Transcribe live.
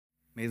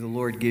May the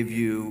Lord give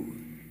you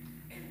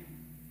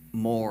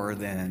more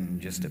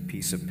than just a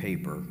piece of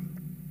paper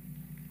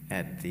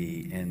at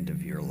the end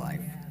of your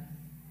life.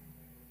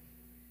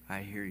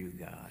 I hear you,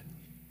 God.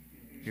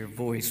 Your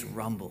voice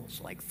rumbles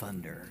like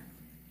thunder.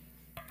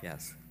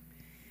 Yes.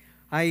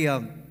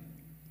 There's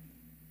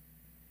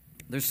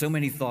so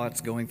many thoughts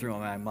going through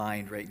my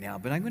mind right now,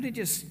 but I'm going to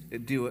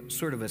just do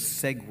sort of a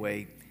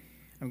segue.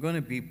 I'm going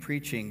to be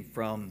preaching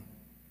from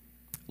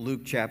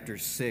Luke chapter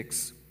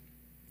 6.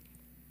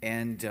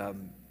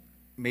 And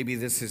maybe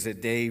this is a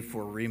day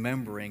for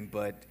remembering,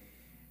 but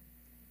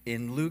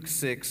in Luke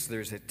 6,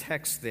 there's a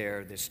text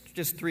there. There's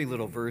just 3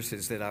 little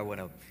verses that I want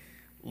to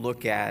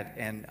look at,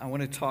 and I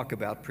want to talk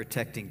about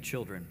protecting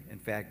children. In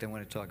fact, I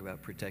want to talk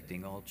about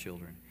protecting all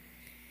children.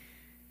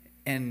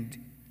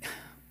 And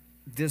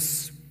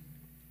this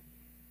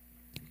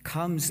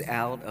comes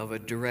out of a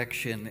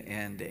direction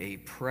and a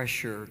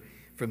pressure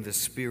from the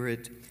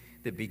Spirit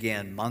that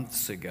began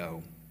months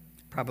ago,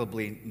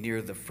 probably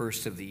near the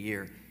first of the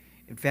year.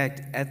 In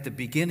fact, at the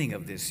beginning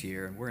of this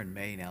year, and we're in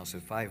May now, so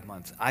 5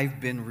 months,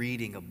 I've been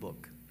reading a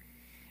book.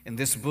 And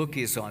this book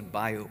is on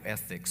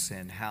bioethics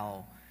and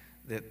how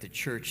that the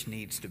church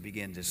needs to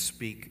begin to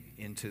speak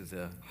into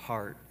the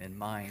heart and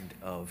mind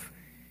of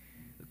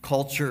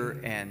culture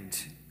and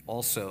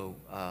also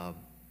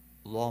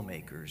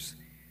lawmakers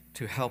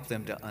to help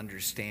them to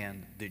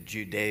understand the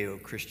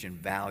Judeo-Christian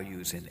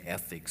values and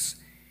ethics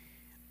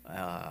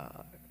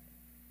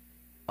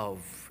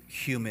of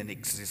human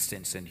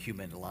existence and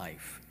human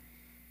life.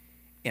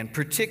 And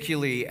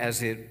particularly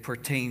as it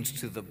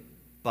pertains to the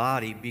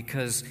body,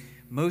 because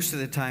most of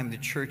the time the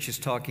church is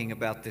talking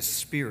about the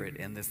spirit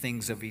and the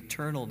things of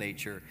eternal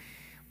nature,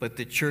 but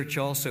the church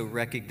also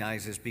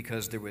recognizes,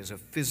 because there was a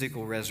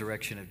physical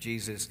resurrection of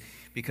Jesus,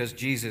 because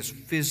Jesus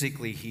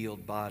physically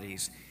healed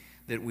bodies,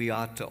 that we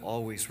ought to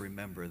always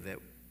remember that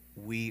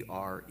we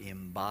are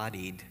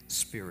embodied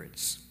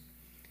spirits.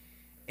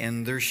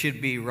 And there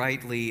should be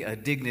rightly a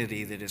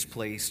dignity that is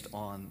placed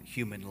on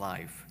human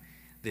life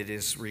that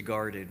is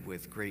regarded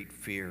with great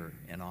fear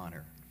and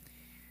honor.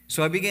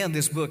 So I began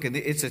this book, and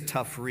it's a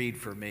tough read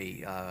for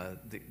me.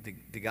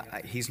 The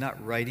guy, he's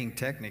not writing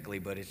technically,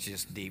 but it's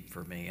just deep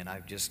for me, and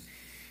I've just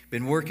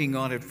been working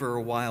on it for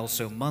a while.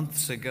 So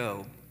months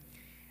ago,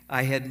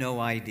 I had no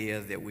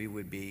idea that we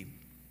would be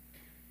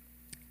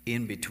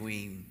in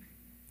between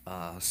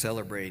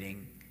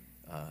celebrating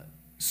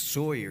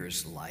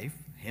Sawyer's life,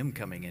 him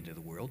coming into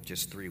the world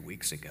just 3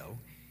 weeks ago,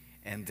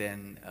 and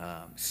then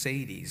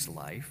Sadie's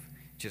life,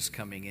 just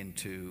coming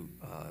into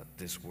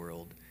this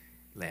world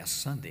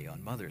last Sunday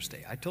on Mother's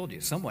Day. I told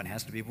you, someone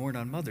has to be born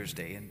on Mother's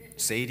Day, and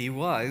Sadie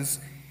was.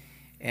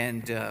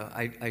 And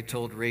I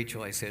told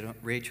Rachel, I said,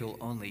 Rachel,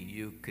 only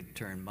you could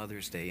turn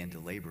Mother's Day into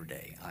Labor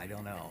Day. I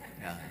don't know.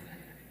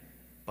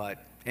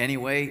 But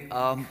anyway,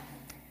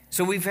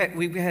 so we've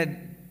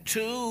had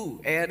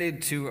 2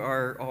 added to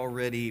our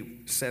already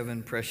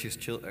 7 precious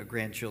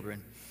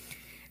grandchildren.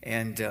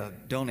 And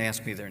don't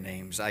ask me their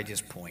names. I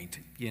just point,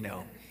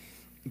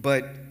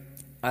 But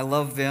I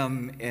love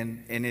them,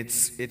 and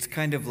it's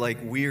kind of like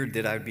weird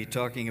that I'd be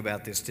talking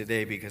about this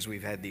today because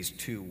we've had these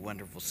 2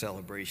 wonderful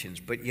celebrations,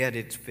 but yet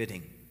it's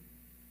fitting.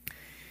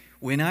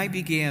 When I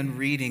began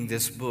reading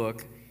this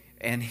book,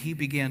 and he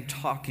began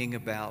talking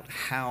about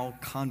how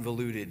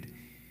convoluted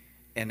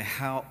and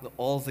how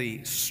all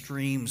the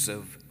streams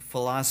of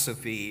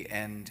philosophy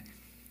and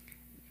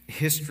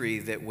history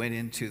that went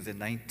into the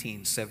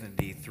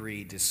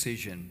 1973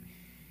 decision,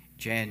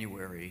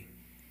 January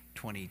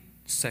 22nd,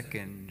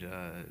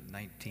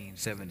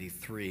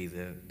 1973,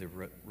 the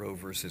Roe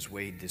versus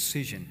Wade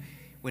decision.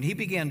 When he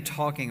began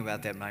talking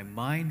about that, my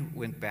mind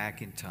went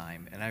back in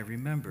time, and I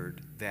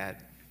remembered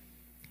that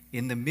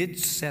in the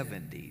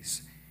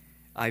mid-70s,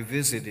 I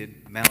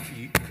visited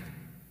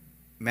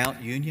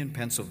Mount Union,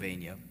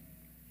 Pennsylvania,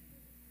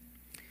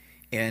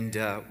 and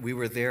we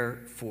were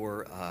there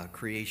for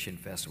Creation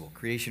Festival.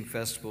 Creation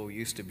Festival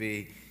used to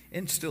be,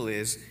 and still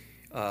is,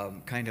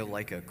 kind of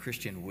like a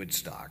Christian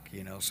Woodstock,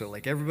 So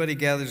like everybody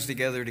gathers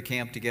together to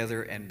camp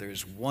together, and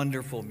there's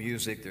wonderful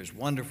music, there's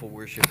wonderful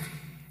worship,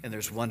 and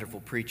there's wonderful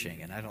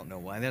preaching. And I don't know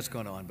why that's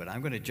going on, but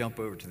I'm going to jump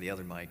over to the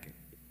other mic,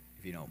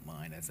 if you don't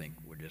mind. I think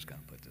we're just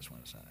going to put this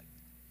one aside.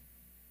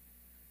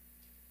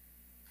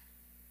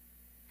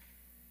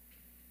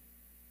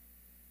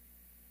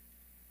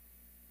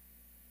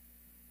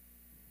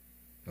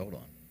 Hold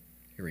on.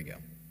 Here we go.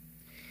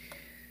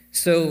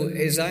 So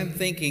as I'm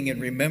thinking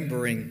and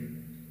remembering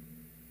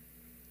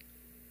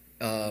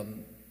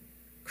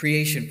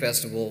Creation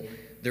Festival,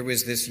 there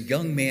was this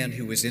young man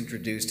who was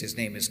introduced. His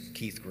name is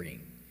Keith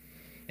Green.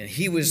 And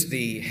he was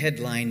the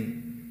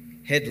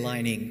headlining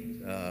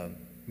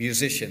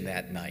musician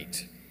that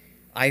night.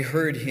 I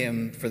heard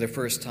him for the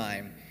first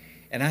time,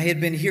 and I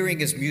had been hearing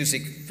his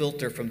music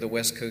filter from the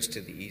West Coast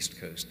to the East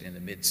Coast in the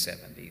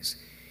mid-70s.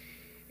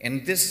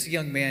 And this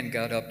young man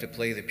got up to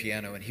play the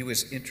piano, and he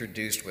was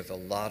introduced with a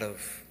lot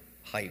of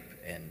hype,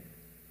 and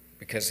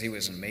because he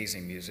was an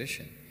amazing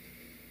musician.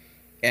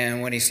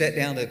 And when he sat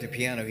down at the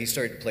piano, he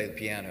started to play the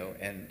piano,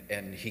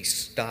 and he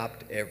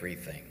stopped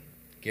everything.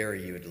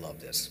 Gary, you would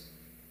love this.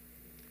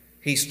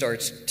 He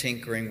starts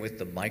tinkering with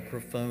the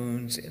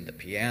microphones and the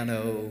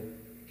piano.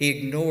 He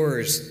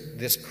ignores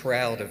this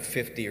crowd of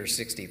 50 or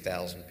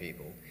 60,000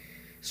 people,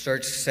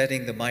 starts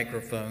setting the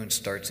microphone,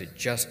 starts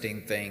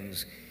adjusting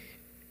things,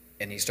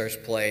 and he starts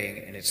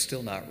playing, and it's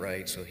still not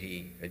right, so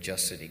he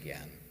adjusts it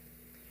again.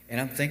 And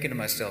I'm thinking to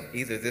myself,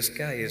 either this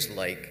guy is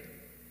like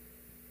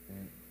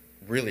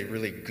really,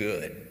 really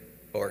good,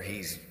 or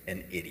he's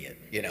an idiot,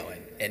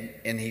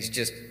 and he's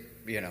just,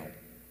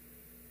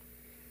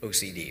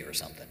 OCD or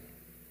something.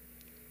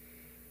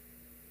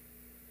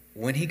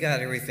 When he got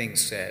everything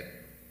set,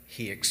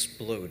 he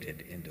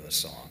exploded into a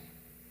song.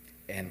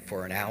 And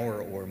for an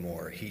hour or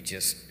more, he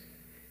just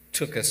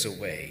took us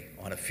away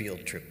on a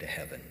field trip to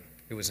heaven.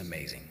 It was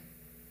amazing.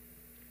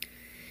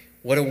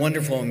 What a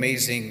wonderful,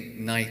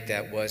 amazing night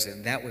that was,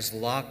 and that was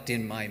locked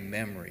in my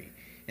memory.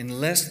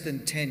 In less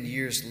than 10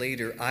 years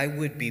later, I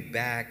would be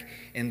back,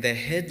 and the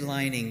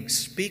headlining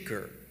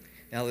speaker,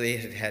 now they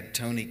had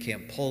Tony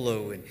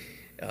Campolo and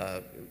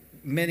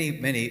many,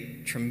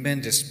 many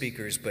tremendous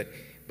speakers, but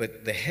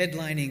the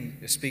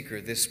headlining speaker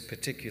this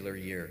particular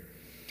year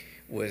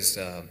was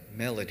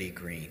Melody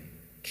Green,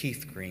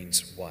 Keith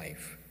Green's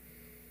wife.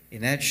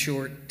 In that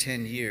short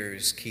 10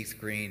 years, Keith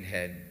Green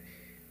had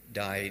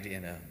died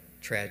in a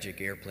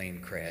tragic airplane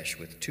crash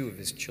with 2 of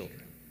his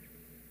children.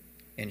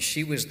 And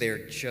she was there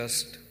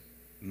just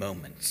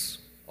moments,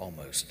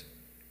 almost,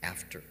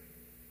 after.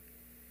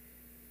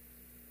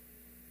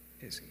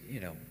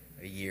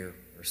 A year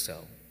or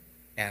so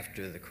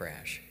after the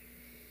crash.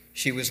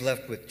 She was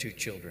left with 2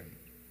 children.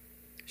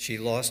 She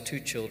lost 2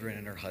 children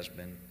and her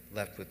husband,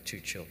 left with 2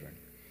 children.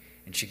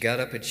 And she got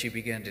up and she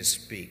began to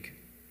speak.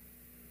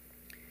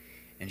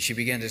 And she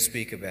began to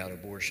speak about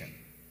abortion.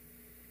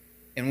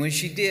 And when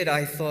she did,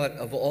 I thought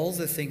of all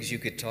the things you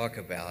could talk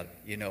about.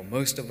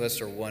 Most of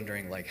us are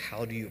wondering,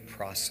 how do you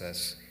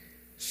process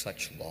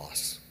such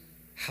loss?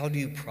 How do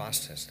you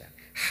process that?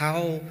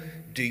 How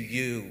do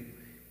you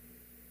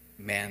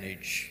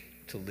manage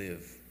to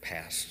live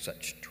past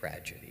such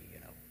tragedy,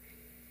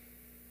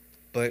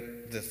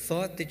 But the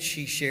thought that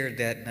she shared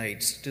that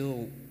night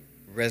still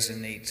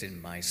resonates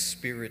in my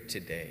spirit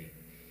today.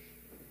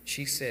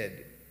 She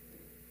said,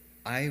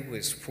 I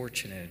was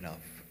fortunate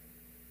enough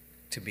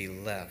to be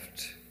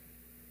left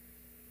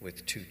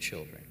with 2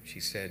 children. She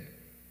said,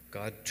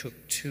 God took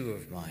 2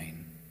 of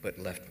mine, but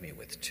left me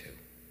with 2.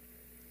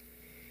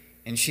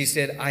 And she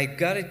said, I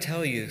got to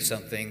tell you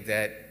something,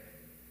 that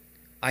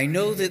I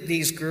know that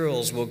these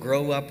girls will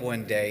grow up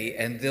one day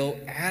and they'll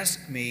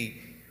ask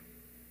me,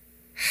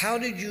 how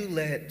did you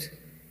let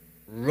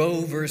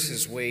Roe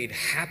versus Wade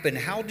happen?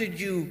 How did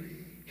you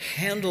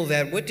handle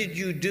that? What did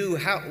you do?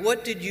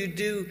 What did you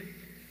do?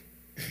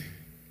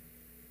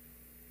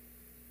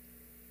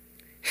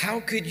 How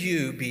could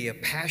you be a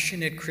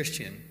passionate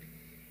Christian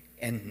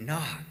and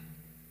not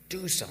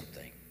do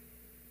something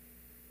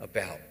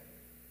about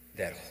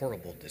that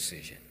horrible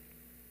decision?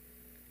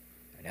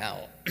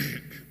 Now,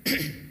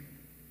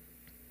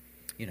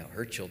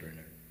 her children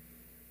are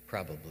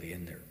probably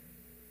in their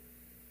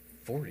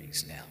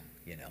 40s now,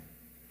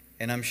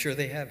 and I'm sure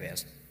they have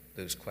asked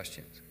those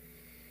questions.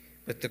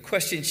 But the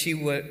question she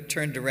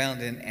turned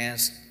around and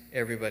asked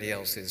everybody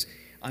else is,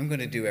 I'm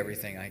going to do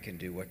everything I can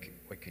do.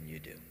 What can you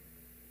do?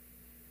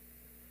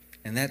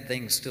 And that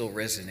thing still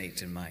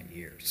resonates in my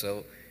ear.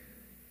 So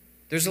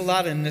there's a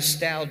lot of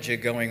nostalgia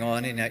going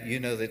on in that.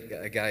 That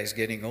a guy's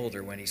getting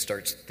older when he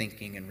starts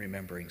thinking and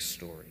remembering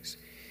stories.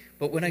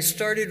 But when I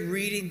started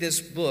reading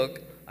this book,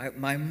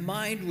 my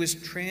mind was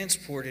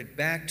transported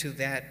back to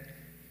that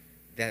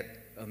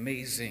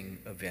amazing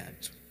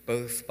event,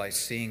 both by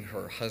seeing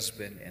her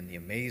husband and the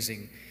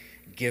amazing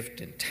gift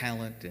and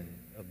talent and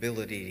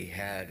ability he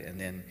had, and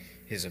then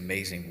his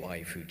amazing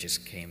wife who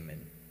just came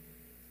and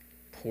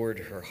poured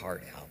her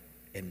heart out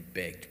and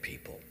begged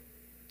people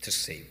to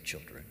save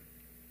children.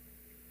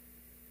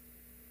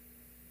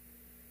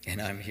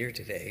 And I'm here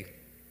today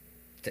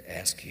to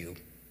ask you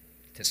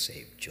to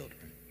save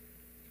children.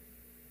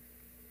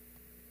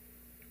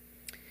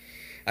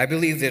 I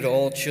believe that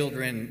all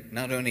children,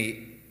 not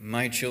only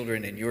my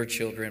children and your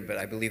children, but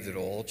I believe that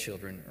all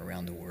children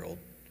around the world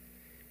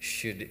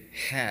should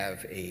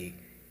have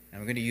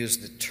I'm going to use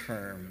the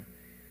term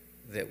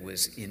that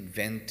was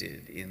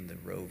invented in the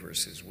Roe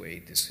versus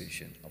Wade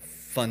decision, a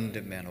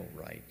fundamental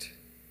right.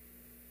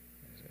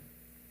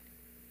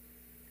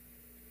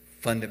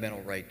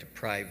 Fundamental right to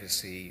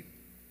privacy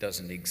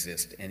doesn't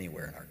exist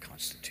anywhere in our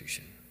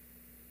Constitution.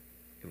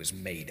 It was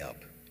made up.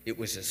 It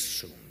was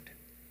assumed.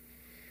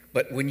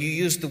 But when you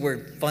use the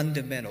word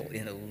fundamental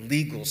in a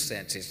legal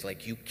sense, it's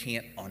like you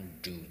can't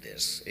undo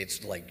this.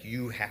 It's like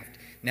you have to.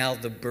 Now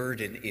the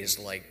burden is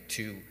like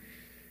to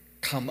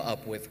come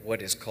up with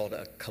what is called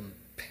a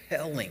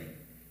compelling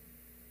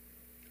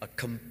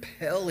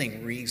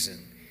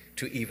reason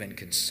to even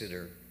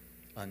consider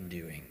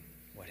undoing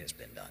what has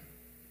been done.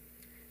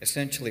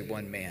 Essentially,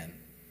 one man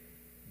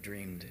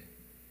dreamed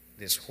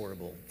this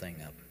horrible thing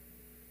up,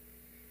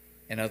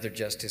 and other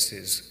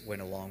justices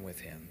went along with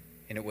him.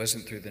 And it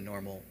wasn't through the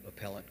normal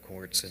appellate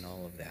courts and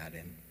all of that.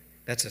 And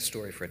That's a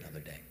story for another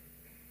day.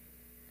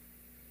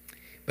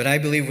 But I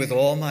believe with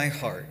all my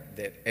heart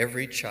that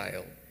every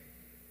child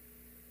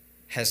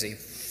has a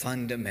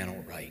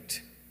fundamental right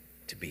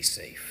to be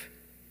safe,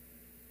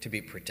 to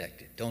be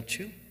protected. Don't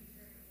you?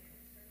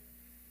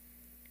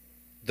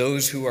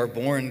 Those who are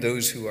born,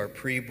 those who are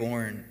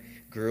preborn,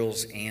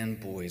 girls and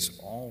boys,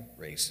 all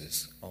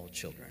races, all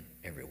children,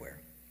 everywhere.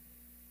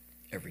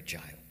 Every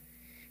child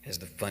has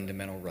the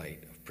fundamental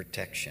right of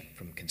protection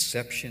from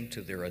conception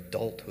to their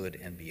adulthood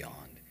and beyond.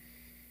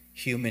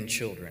 Human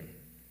children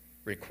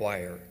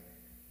require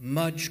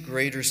much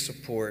greater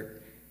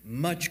support,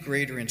 much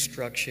greater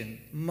instruction,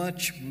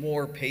 much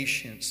more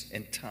patience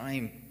and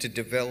time to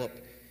develop.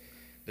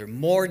 They're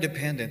more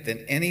dependent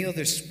than any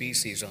other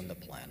species on the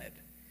planet.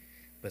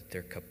 But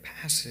their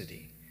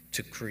capacity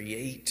to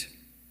create,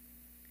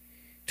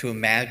 to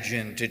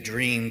imagine, to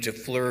dream, to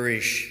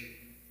flourish,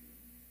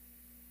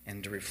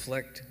 and to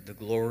reflect the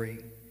glory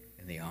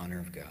and the honor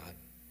of God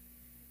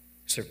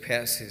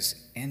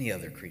surpasses any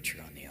other creature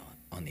on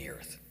the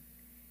earth.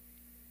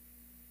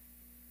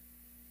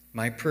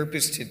 My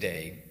purpose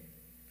today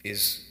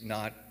is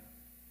not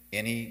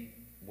any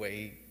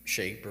way,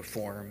 shape, or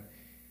form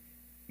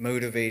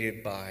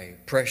motivated by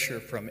pressure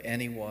from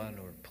anyone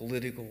or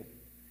political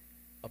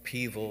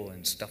upheaval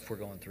and stuff we're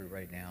going through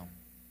right now.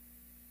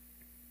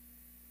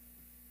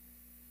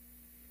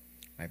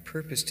 My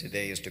purpose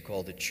today is to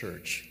call the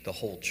church, the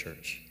whole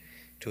church,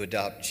 to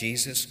adopt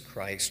Jesus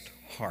Christ's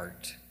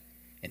heart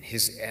and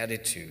his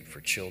attitude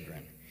for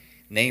children.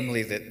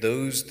 Namely, that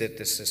those that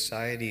the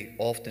society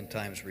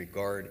oftentimes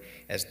regard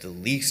as the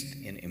least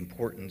in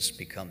importance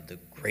become the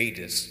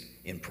greatest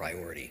in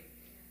priority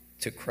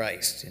to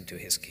Christ and to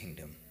his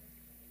kingdom.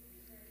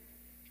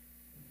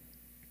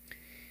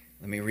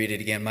 Let me read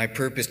it again. My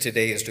purpose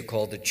today is to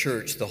call the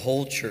church, the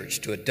whole church,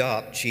 to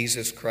adopt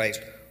Jesus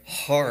Christ's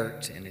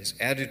heart and his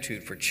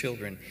attitude for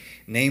children.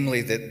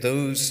 Namely, that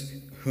those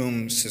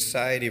whom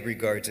society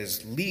regards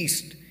as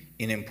least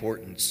in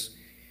importance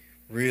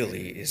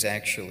really is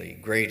actually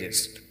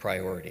greatest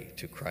priority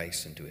to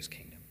Christ and to his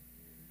kingdom.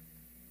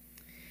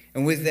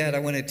 And with that, I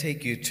want to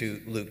take you to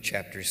Luke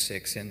chapter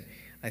 6, and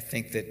I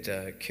think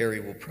that Carrie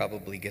will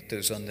probably get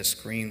those on the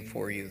screen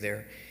for you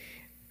there.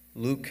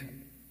 Luke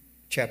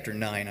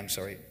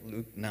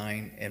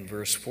 9 and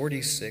verse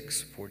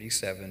 46,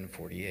 47,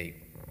 48.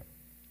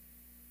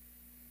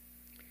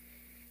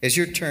 As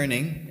you're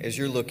turning, as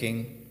you're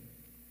looking,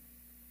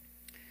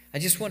 I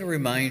just want to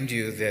remind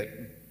you that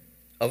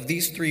of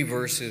these 3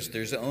 verses,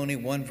 there's only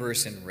one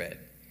verse in red.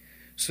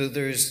 So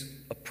there's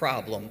a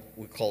problem,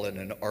 we call it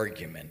an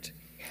argument.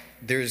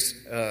 There's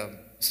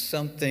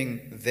something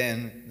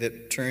then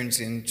that turns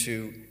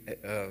into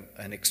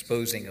an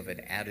exposing of an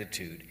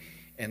attitude.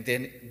 And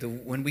then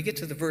when we get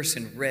to the verse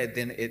in red,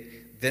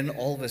 then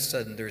all of a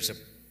sudden there's a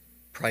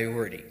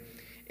priority.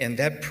 And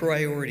that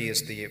priority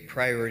is the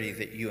priority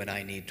that you and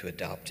I need to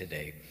adopt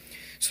today.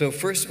 So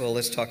first of all,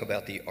 let's talk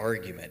about the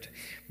argument.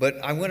 But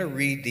I want to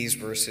read these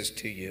verses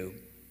to you,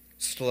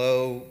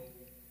 slow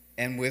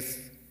and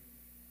with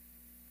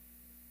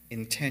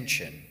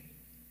intention,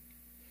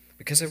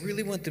 because I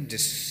really want them to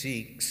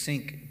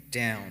sink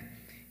down.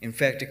 In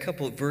fact, a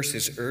couple of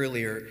verses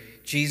earlier,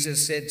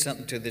 Jesus said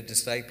something to the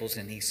disciples,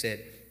 and he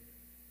said,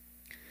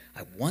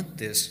 I want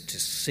this to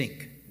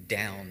sink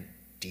down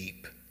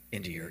deep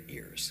into your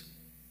ears.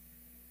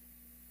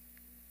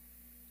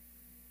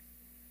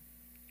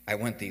 I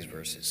want these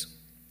verses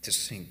to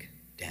sink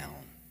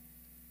down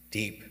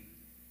deep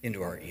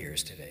into our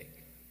ears today.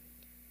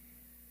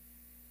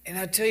 And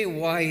I'll tell you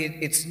why.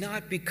 It's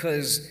not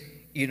because,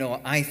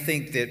 I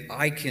think that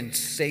I can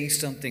say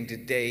something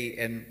today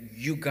and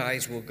you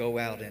guys will go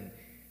out and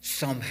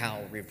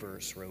somehow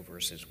reverse Roe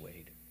versus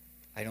Wade.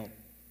 I don't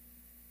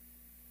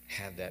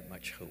have that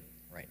much hope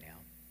right now.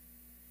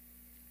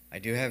 I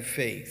do have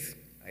faith.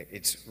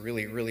 It's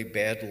really, really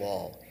bad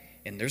law.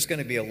 And there's going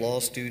to be a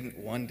law student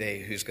one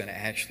day who's going to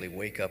actually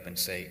wake up and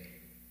say,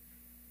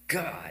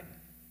 God,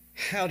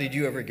 how did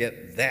you ever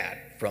get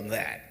that from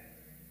that?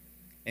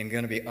 And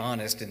going to be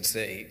honest and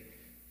say,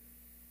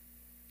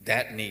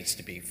 that needs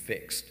to be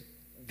fixed.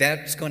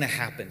 That's going to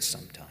happen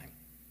sometime.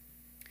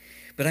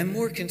 But I'm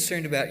more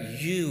concerned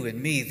about you and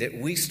me, that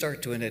we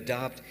start to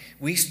adopt,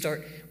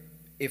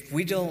 if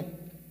we don't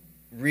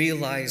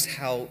realize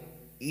how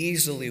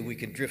easily we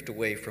can drift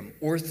away from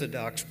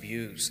orthodox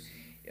views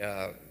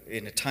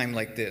in a time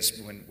like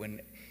this, when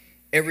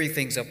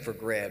everything's up for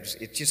grabs,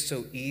 it's just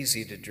so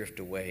easy to drift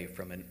away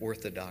from an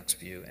orthodox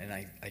view. And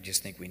I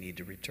just think we need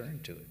to return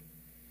to it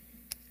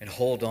and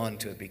hold on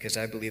to it, because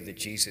I believe that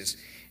Jesus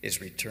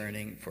is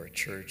returning for a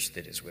church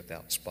that is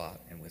without spot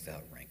and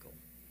without wrinkle.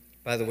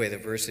 By the way, the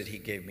verse that he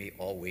gave me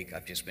all week,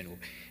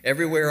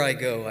 everywhere I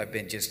go, I've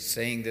been just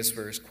saying this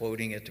verse,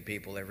 quoting it to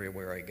people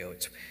everywhere I go.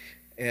 It's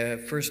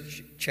first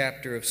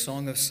chapter of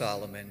Song of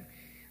Solomon.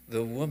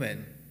 The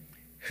woman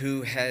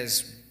who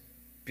has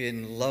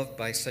been loved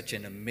by such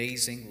an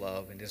amazing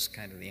love, and this is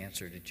kind of the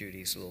answer to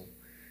Judy's little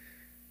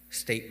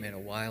statement a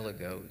while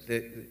ago,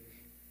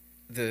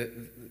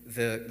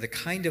 the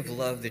kind of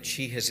love that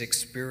she has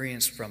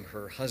experienced from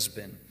her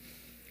husband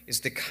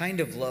is the kind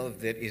of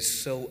love that is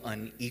so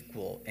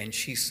unequal. And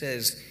she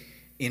says,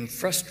 in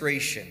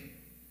frustration,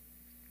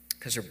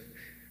 because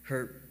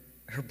her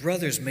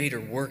brothers made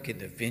her work in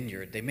the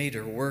vineyard, they made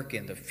her work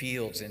in the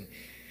fields, and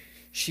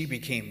she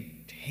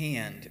became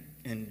tanned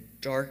and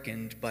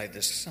darkened by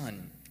the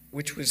sun,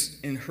 which was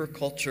in her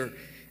culture,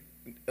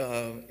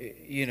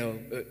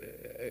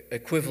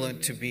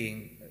 equivalent to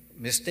being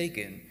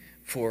mistaken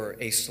for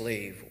a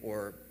slave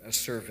or a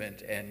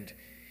servant, and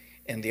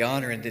the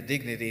honor and the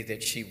dignity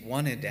that she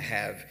wanted to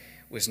have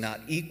was not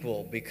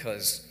equal,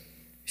 because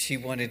she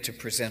wanted to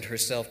present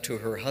herself to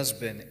her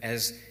husband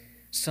as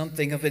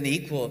something of an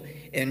equal.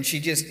 And she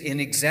just, in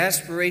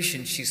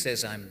exasperation, she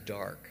says, I'm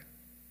dark,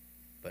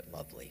 but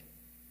lovely.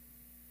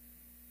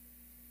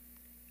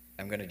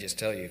 I'm going to just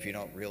tell you, if you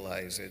don't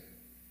realize it,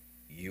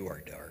 you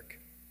are dark.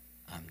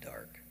 I'm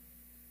dark.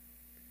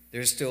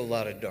 There's still a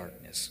lot of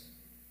darkness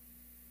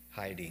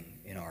hiding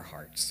in our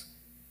hearts.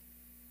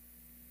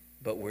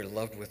 But we're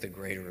loved with a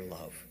greater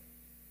love.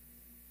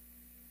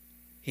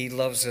 He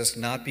loves us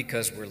not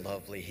because we're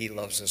lovely. He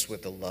loves us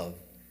with a love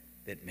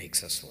that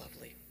makes us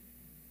lovely.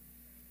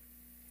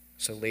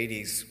 So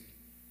ladies,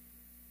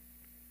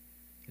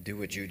 do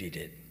what Judy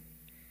did.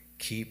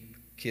 Keep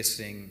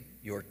kissing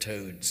your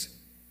toads.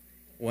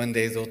 One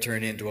day they'll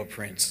turn into a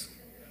prince.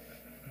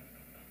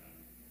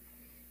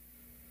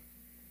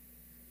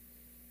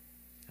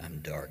 I'm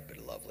dark but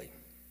lovely.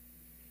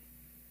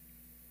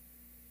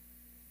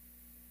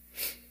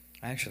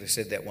 I actually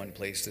said that one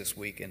place this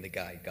week, and the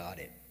guy got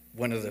it.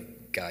 One of the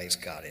guys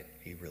got it.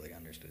 He really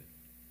understood.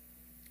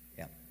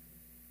 Yeah.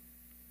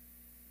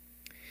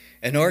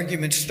 An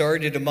argument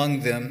started among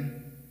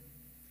them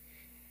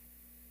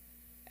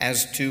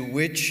as to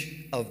which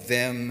of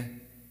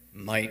them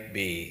might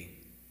be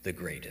the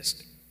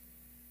greatest.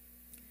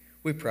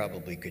 We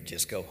probably could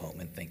just go home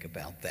and think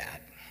about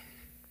that.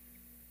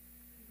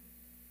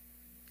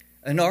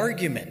 An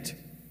argument.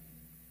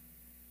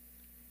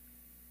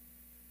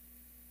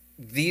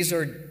 These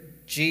are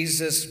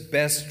Jesus'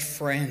 best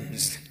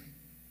friends.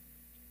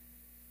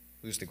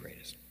 Who's the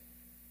greatest?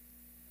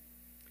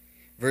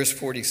 Verse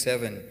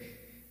 47,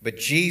 but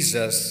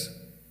Jesus,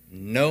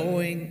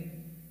 knowing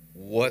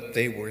what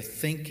they were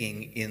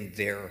thinking in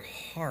their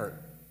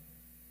heart,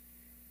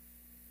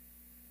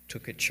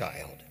 took a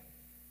child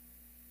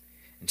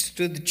and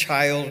stood the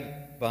child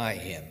by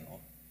him,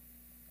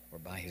 or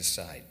by his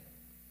side.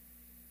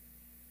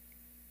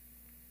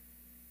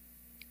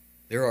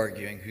 They're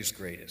arguing who's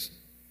greatest.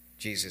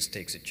 Jesus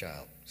takes a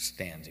child,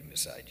 stands him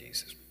beside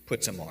Jesus,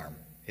 puts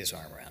his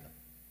arm around him,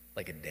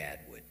 like a dad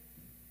would,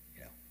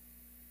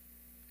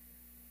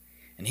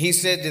 And he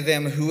said to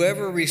them,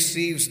 whoever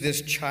receives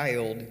this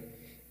child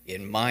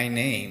in my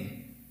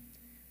name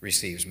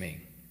receives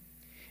me.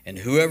 And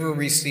whoever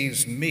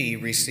receives me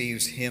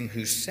receives him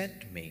who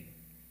sent me.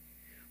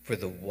 For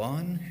the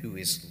one who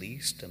is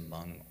least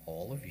among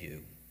all of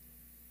you,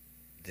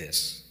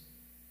 this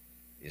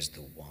is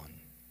the one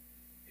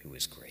who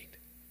is great.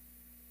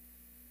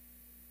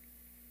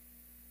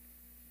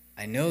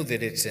 I know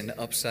that it's an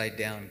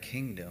upside-down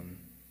kingdom,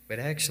 but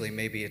actually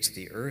maybe it's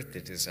the earth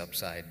that is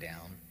upside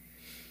down.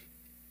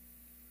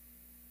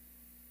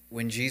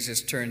 When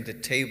Jesus turned the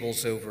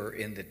tables over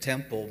in the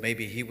temple,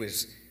 maybe he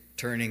was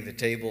turning the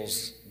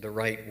tables the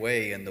right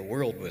way and the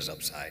world was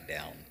upside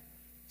down.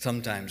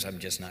 Sometimes I'm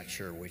just not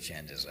sure which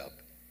end is up.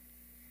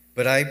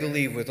 But I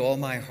believe with all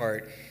my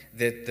heart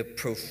that the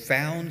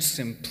profound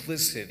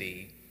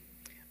simplicity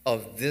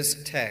of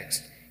this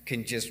text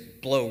can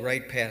just blow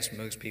right past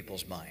most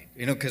people's mind.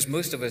 Because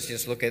most of us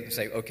just look at it and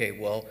say, okay,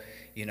 well,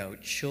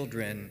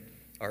 children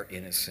are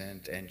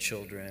innocent and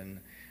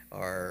children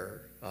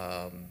are,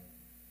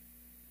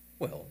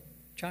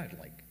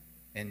 childlike.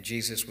 And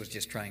Jesus was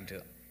just trying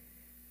to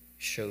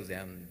show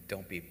them,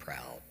 don't be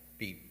proud,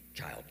 be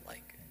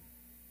childlike,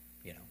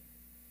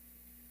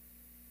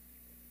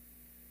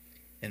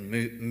 and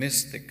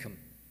miss the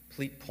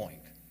complete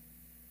point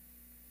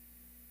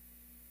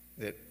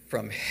that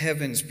from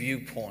heaven's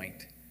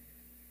viewpoint,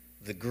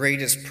 the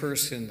greatest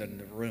person in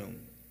the room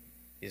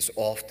is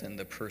often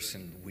the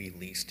person we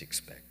least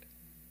expect.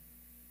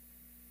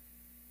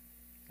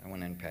 I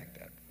want to unpack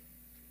that.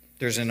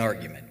 There's an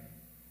argument.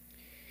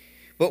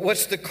 But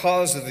what's the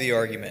cause of the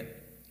argument?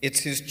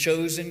 It's his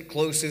chosen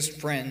closest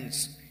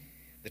friends,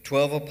 the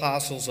 12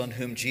 apostles on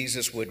whom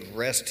Jesus would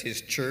rest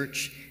his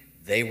church.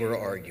 They were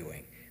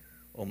arguing.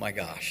 Oh my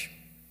gosh.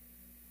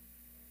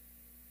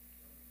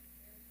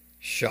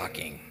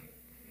 Shocking.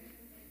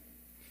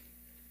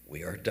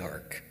 We are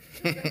dark.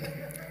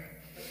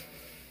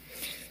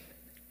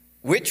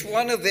 Which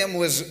one of them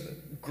was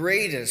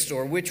greatest,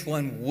 or which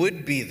one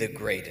would be the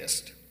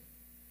greatest?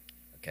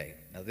 Okay,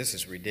 now this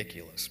is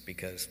ridiculous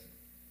because,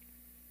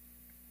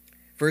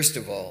 first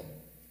of all,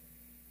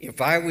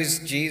 if I was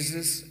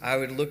Jesus, I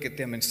would look at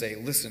them and say,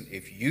 listen,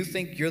 if you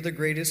think you're the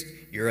greatest,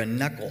 you're a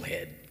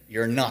knucklehead.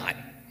 You're not.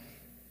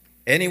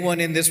 Anyone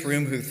in this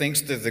room who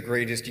thinks they're the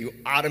greatest, you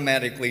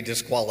automatically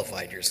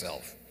disqualified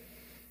yourself.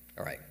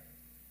 All right.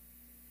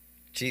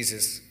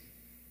 Jesus,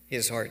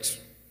 his heart's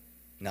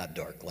not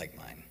dark like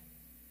mine.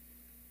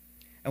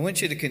 I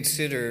want you to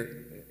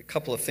consider a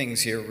couple of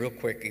things here real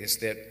quick, is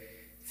that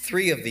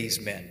 3 of these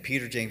men,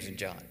 Peter, James, and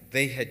John,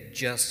 they had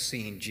just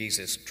seen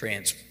Jesus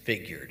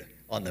transfigured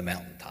on the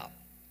mountaintop.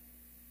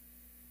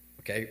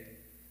 Okay?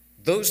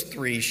 Those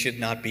 3 should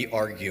not be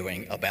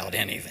arguing about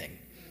anything.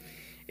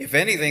 If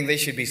anything, they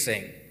should be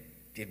saying,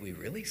 did we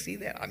really see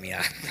that? I mean,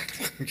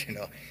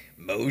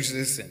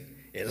 Moses and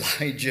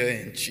Elijah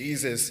and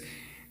Jesus,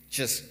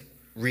 just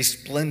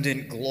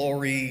resplendent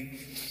glory.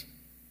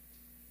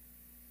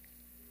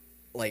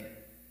 Like,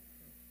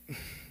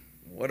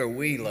 what are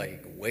we,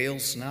 like whale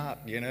snot,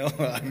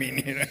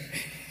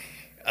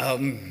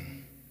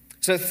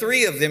 So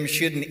 3 of them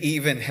shouldn't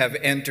even have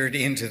entered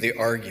into the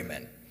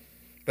argument,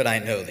 but I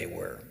know they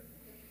were.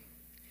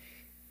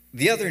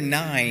 The other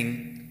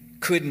 9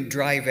 couldn't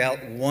drive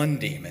out one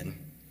demon,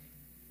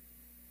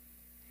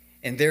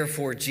 and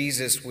therefore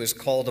Jesus was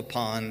called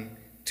upon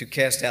to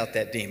cast out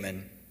that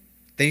demon.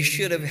 They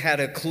should have had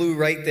a clue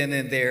right then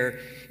and there.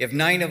 If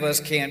 9 of us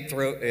can't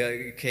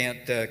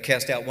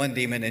cast out one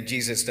demon and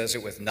Jesus does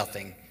it with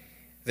nothing,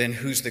 then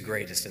who's the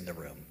greatest in the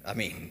room? I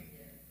mean,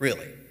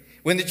 really.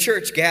 When the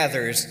church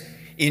gathers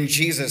in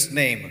Jesus'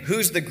 name,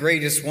 who's the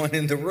greatest one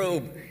in the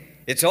room?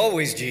 It's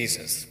always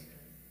Jesus.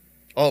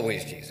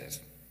 Always Jesus.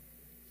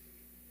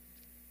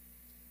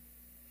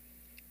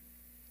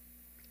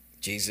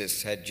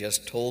 Jesus had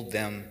just told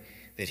them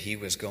that he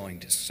was going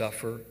to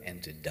suffer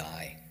and to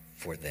die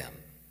for them.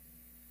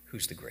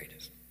 Who's the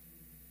greatest?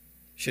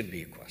 Shouldn't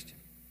be a question.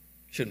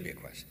 Shouldn't be a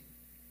question.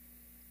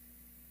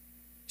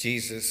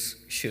 Jesus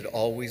should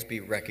always be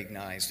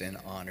recognized and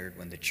honored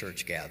when the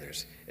church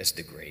gathers as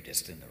the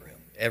greatest in the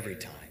room. Every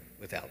time,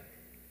 without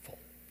fault.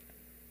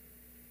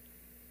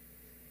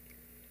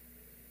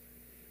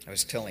 I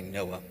was telling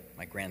Noah,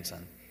 my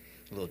grandson,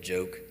 a little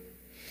joke.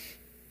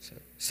 So,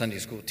 Sunday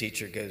school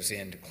teacher goes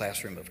into a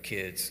classroom of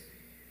kids,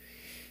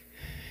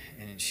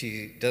 and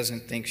she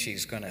doesn't think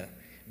she's going to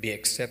be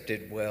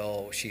accepted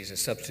well. She's a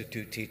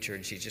substitute teacher,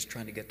 and she's just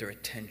trying to get their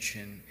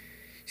attention.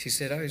 She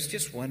said, I was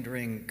just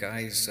wondering,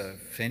 guys,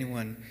 if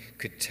anyone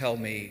could tell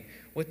me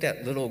what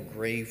that little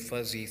gray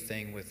fuzzy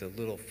thing with a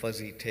little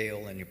fuzzy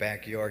tail in your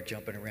backyard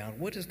jumping around,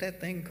 what is that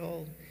thing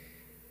called?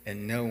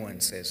 And no one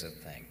says a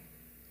thing.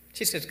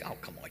 She says, oh,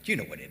 come on, you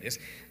know what it is.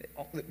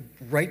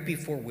 Right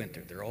before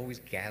winter, they're always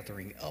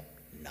gathering up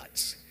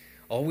nuts,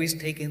 always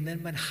taking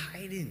them and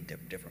hiding them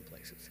different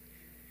places.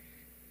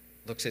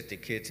 Looks at the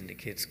kids, and the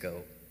kids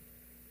go,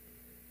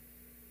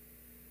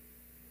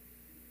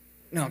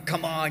 no,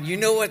 come on, you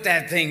know what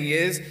that thing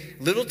is.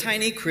 Little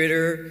tiny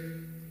critter,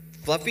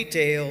 fluffy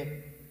tail,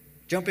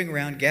 jumping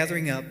around,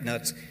 gathering up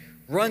nuts,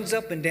 runs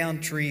up and down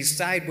trees,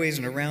 sideways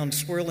and around,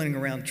 swirling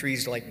around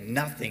trees like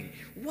nothing.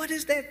 What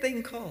is that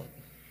thing called?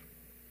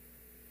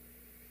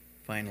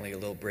 Finally, a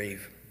little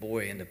brave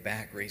boy in the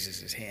back raises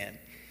his hand,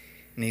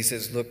 and he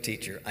says, look,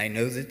 teacher, I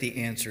know that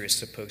the answer is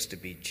supposed to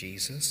be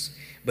Jesus,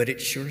 but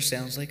it sure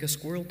sounds like a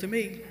squirrel to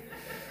me.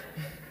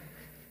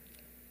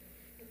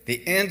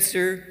 The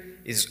answer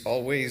is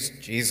always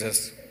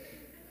Jesus.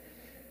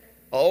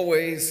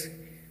 Always.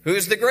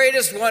 Who's the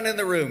greatest one in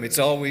the room? It's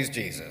always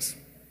Jesus.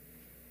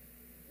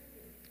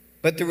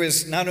 But there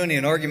was not only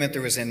an argument,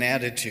 there was an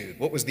attitude.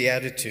 What was the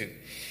attitude?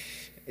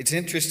 It's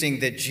interesting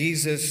that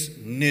Jesus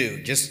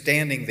knew, just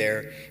standing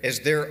there,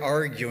 as they're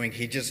arguing,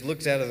 he just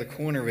looks out of the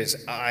corner of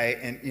his eye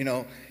and,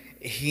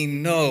 he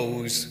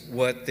knows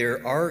what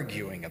they're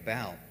arguing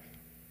about.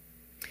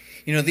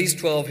 These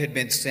 12 had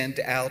been sent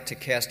out to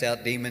cast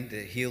out demons,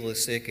 to heal the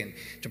sick, and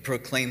to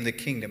proclaim the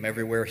kingdom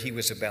everywhere he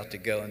was about to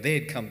go. And they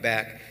had come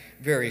back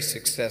very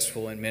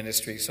successful in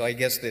ministry. So I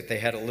guess that they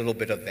had a little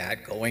bit of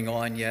that going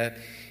on yet.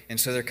 And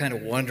so they're kind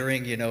of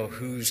wondering,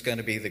 who's going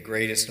to be the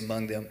greatest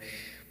among them.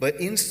 But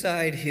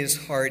inside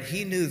his heart,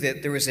 he knew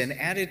that there was an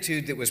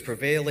attitude that was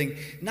prevailing,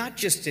 not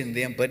just in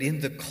them, but in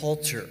the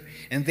culture.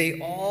 And they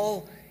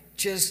all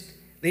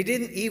they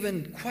didn't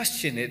even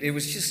question it. It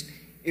was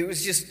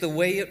just the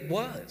way it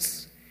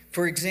was.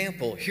 For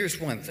example, here's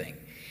one thing.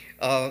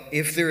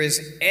 If there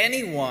is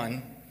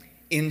anyone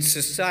in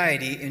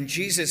society in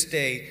Jesus'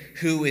 day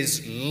who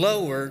is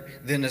lower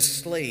than a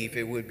slave,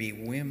 it would be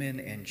women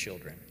and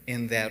children,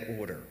 in that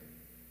order.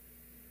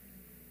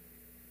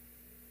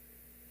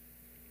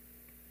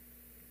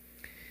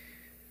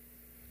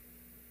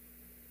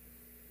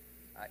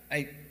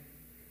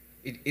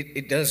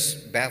 It does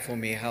baffle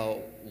me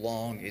how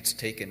long it's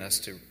taken us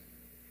to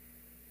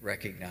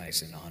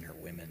recognize and honor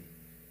women.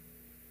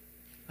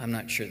 I'm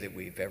not sure that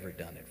we've ever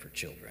done it for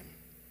children.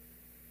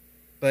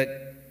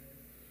 But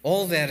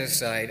all that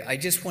aside, I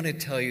just want to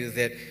tell you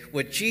that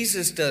what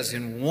Jesus does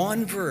in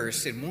one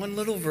verse, in one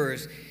little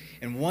verse,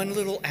 in one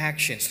little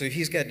action, so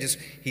he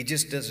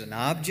just does an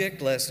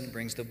object lesson,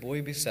 brings the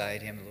boy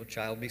beside him, the little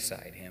child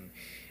beside him,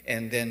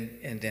 and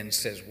then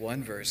says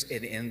one verse,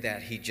 and in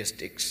that he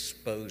just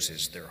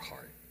exposes their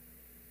heart.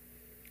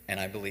 And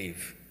I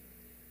believe,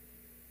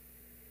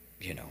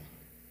 we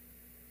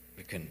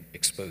can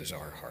expose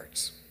our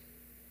hearts.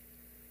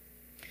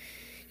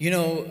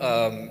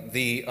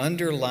 The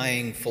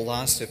underlying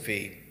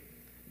philosophy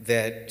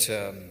that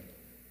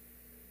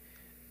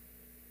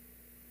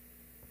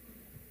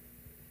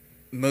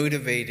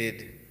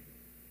motivated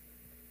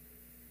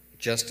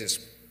Justice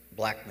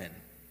Blackmun,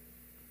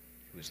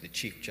 who was the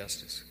Chief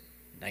Justice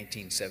in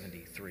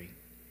 1973.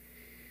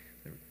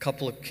 There were a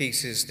couple of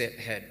cases that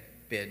had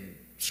been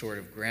sort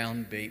of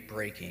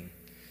groundbreaking,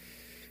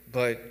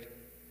 but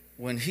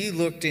when he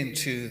looked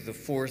into the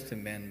Fourth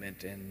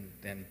Amendment and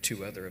then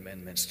two other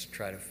amendments to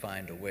try to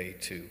find a way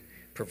to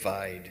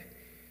provide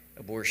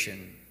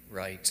abortion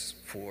rights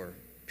for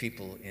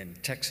people in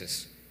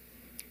Texas,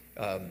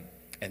 and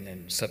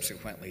then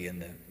subsequently in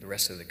the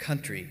rest of the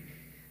country,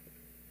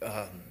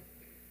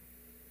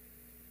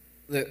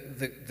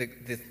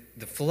 the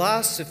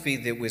philosophy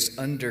that was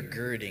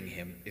undergirding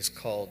him is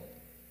called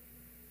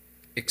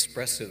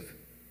expressive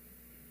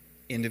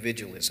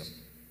individualism.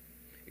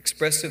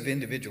 Expressive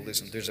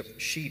individualism. There's a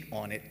sheet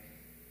on it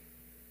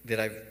that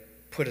I've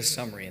put a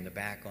summary in the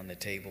back on the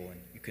table, and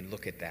you can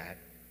look at that.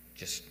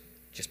 Just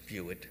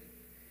view it.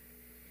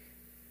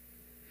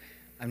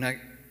 I'm not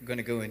going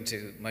to go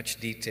into much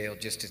detail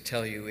just to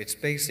tell you it's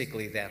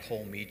basically that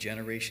whole me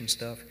generation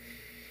stuff.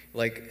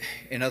 Like,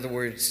 in other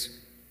words,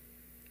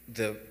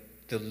 the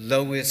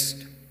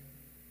lowest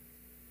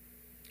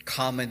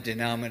common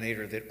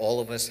denominator that all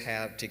of us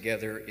have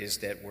together is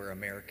that we're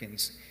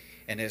Americans.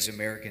 And as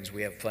Americans,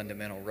 we have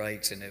fundamental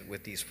rights. And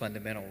with these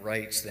fundamental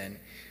rights, then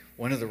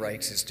one of the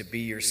rights is to be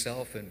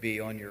yourself and be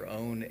on your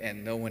own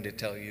and no one to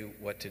tell you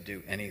what to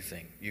do,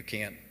 anything. You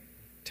can't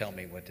tell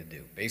me what to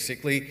do.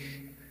 Basically,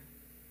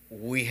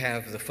 we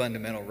have the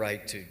fundamental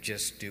right to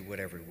just do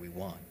whatever we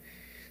want.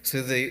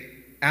 So the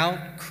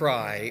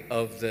outcry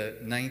of the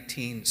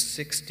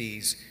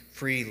 1960s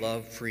free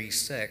love, free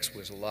sex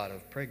was a lot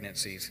of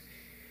pregnancies.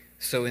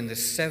 So in the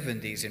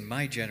 70s, in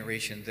my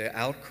generation, the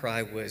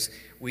outcry was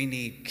we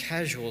need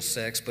casual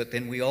sex, but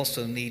then we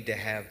also need to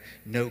have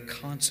no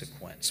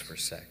consequence for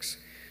sex.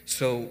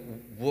 So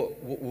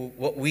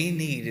what we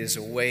need is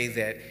a way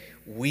that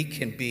we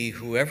can be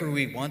whoever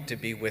we want to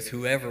be with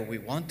whoever we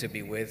want to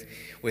be with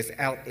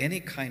without any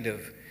kind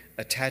of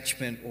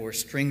attachment or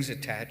strings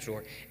attached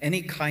or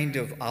any kind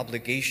of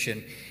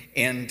obligation.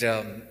 And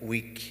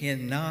we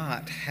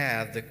cannot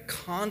have the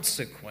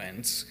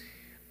consequence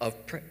of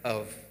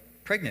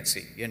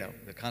pregnancy. You know,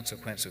 the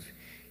consequence of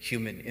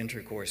human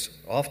intercourse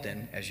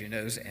often, as you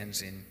know,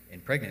 ends in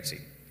pregnancy.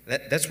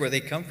 That's where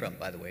they come from,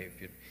 by the way,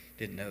 if you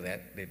didn't know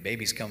that. The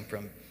babies come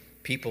from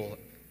people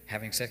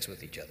having sex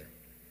with each other.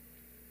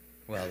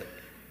 Well,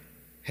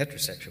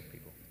 heterosexual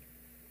people.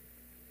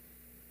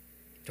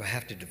 Do I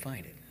have to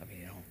define it? I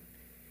mean, you know.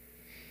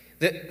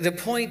 The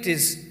point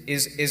is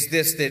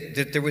this,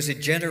 that there was a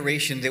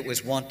generation that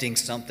was wanting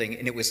something,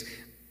 and it was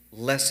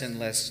less and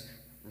less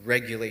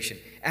regulation.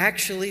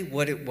 Actually,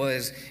 what it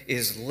was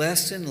is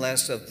less and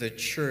less of the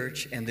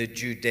church and the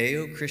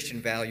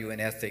Judeo-Christian value and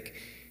ethic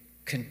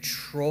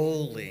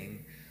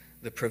controlling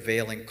the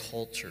prevailing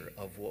culture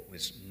of what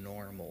was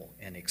normal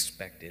and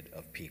expected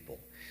of people.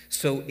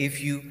 So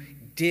if you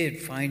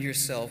did find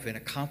yourself in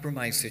a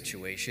compromised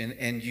situation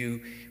and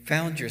you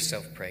found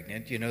yourself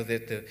pregnant, you know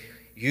that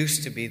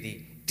used to be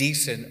the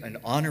decent and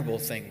honorable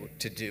thing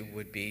to do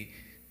would be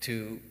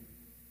to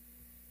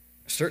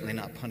certainly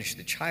not punish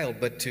the child,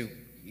 but to,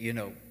 you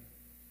know,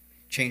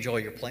 change all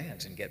your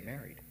plans and get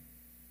married.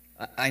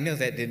 I know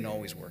that didn't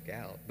always work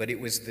out, but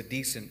it was the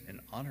decent and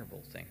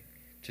honorable thing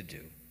to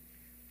do.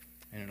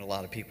 And a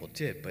lot of people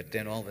did. But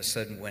then all of a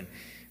sudden when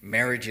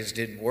marriages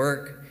didn't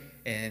work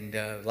and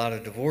a lot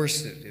of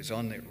divorce is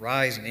on the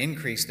rise and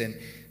increase, then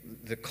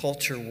the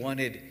culture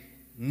wanted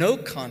no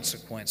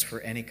consequence for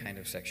any kind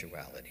of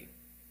sexuality.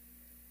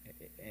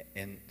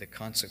 And the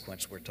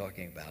consequence we're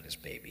talking about is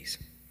babies.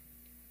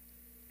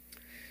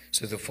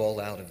 So the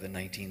fallout of the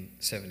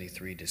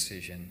 1973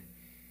 decision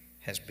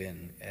has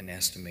been an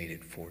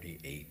estimated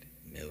 48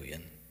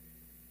 million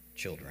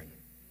children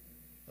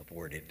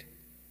aborted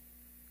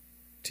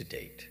to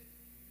date.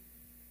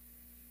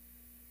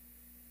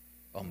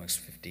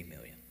 Almost 50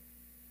 million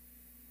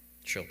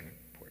children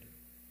aborted.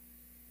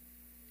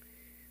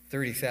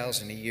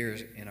 30,000 a year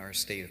in our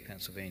state of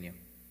Pennsylvania.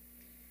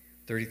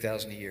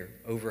 30,000 a year.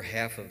 Over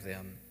half of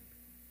them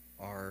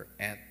are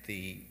at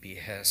the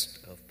behest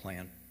of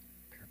Planned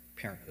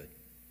Parenthood.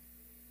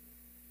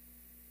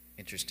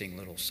 Interesting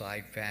little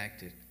side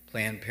fact,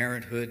 Planned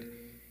Parenthood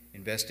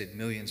invested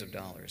millions of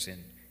dollars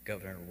in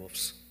Governor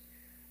Wolf's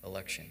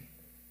election.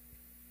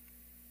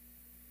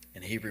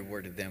 And he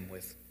rewarded them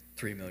with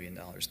 $3 million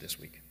this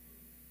week.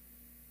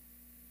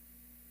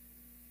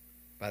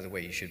 By the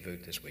way, you should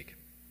vote this week.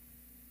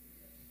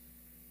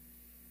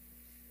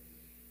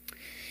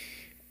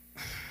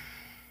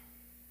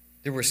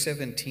 There were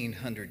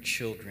 1,700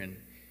 children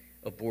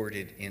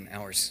aborted in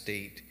our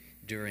state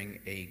during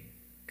a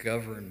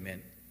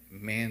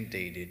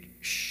government-mandated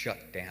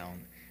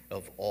shutdown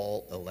of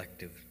all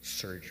elective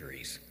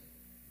surgeries.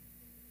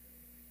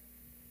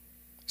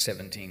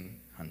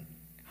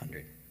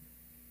 1,700.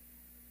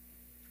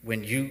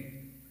 When you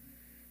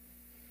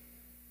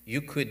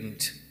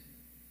couldn't,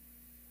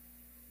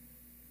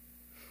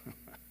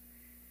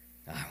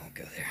 I won't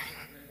go there.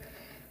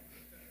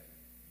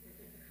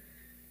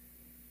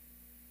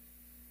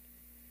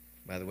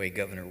 By the way,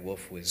 Governor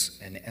Wolf was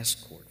an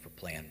escort for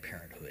Planned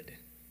Parenthood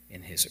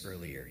in his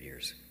earlier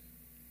years.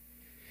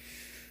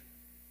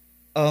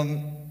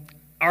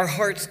 Our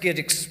hearts get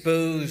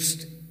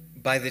exposed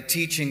by the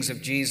teachings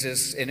of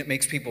Jesus, and it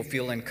makes people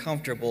feel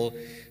uncomfortable.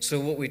 So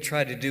what we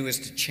try to do is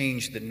to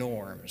change the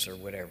norms or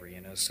whatever,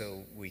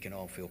 so we can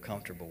all feel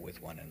comfortable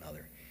with one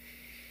another.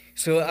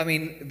 So,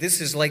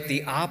 this is like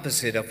the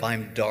opposite of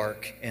I'm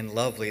dark and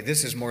lovely.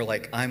 This is more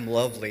like I'm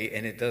lovely,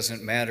 and it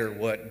doesn't matter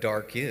what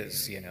dark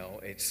is,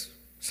 It's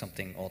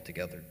something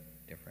altogether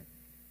different.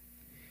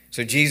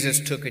 So Jesus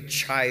took a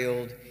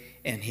child,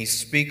 and he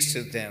speaks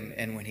to them,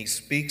 and when he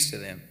speaks to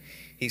them,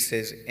 he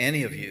says,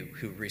 any of you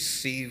who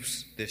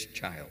receives this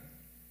child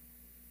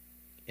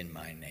in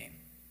my name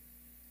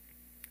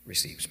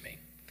receives me.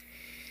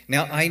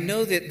 Now, I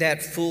know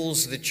that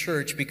fools the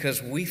church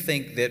because we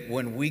think that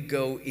when we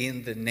go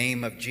in the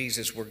name of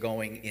Jesus, we're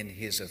going in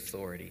his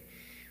authority.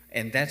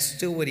 And that's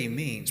still what he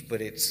means, but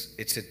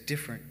it's a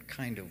different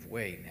kind of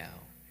way now.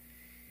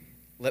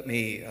 Let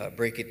me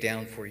break it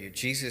down for you.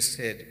 Jesus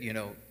said,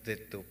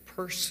 that the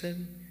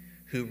person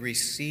who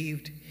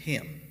received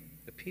him,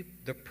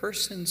 the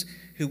persons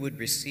who would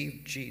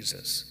receive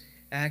Jesus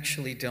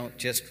actually don't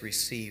just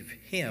receive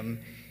him,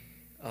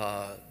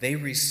 they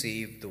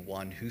receive the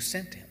one who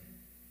sent him.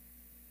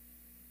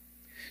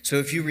 So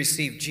if you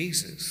receive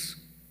Jesus,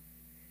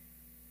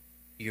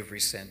 you've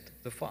received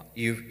the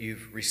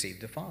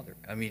Father.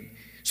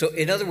 So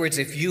in other words,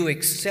 if you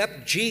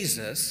accept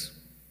Jesus,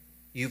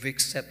 you've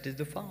accepted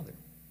the Father.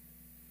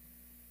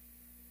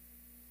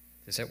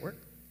 Does that work?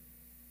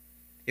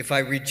 If I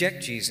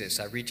reject Jesus,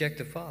 I reject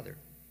the Father.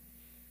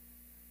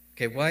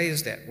 Okay, why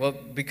is that? Well,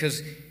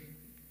 because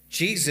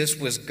Jesus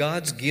was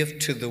God's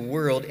gift to the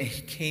world, and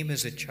he came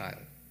as a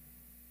child.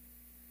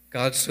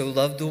 God so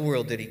loved the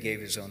world that he gave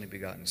his only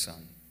begotten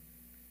Son,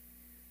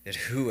 that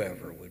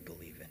whoever would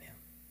believe in him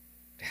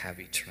to have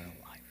eternal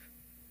life.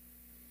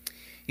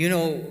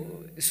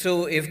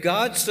 So if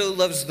God so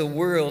loves the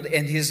world,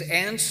 and his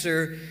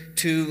answer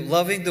to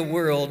loving the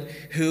world,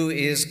 who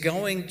is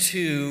going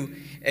to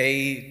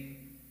a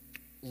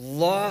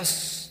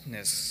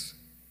lostness,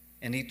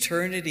 an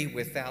eternity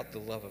without the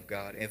love of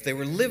God, if they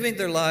were living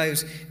their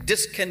lives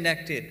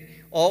disconnected,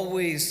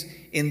 always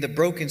in the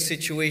broken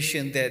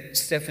situation that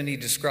Stephanie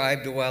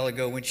described a while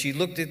ago when she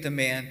looked at the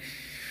man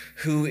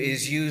who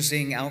is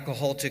using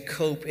alcohol to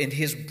cope in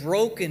his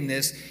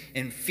brokenness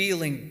and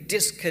feeling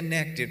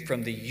disconnected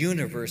from the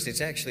universe.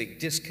 It's actually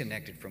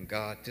disconnected from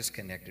God,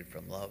 disconnected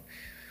from love.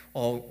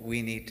 All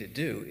we need to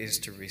do is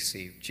to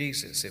receive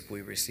Jesus. If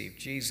we receive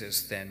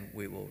Jesus, then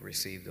we will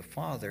receive the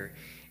Father,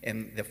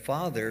 and the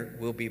Father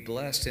will be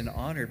blessed and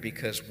honored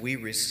because we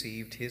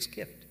received his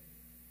gift.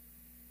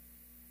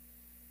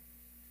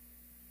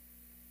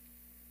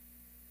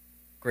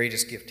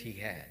 Greatest gift he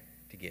had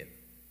to give,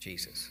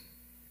 Jesus.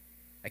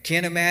 I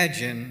can't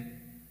imagine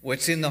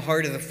what's in the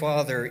heart of the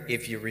Father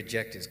if you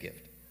reject his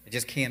gift. I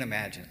just can't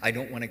imagine. I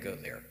don't want to go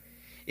there.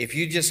 If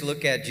you just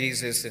look at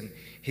Jesus and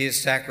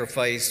his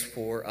sacrifice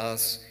for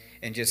us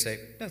and just say,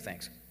 no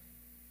thanks.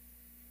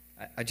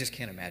 I just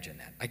can't imagine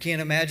that. I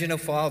can't imagine a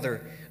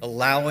father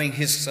allowing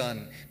his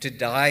son to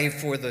die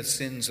for the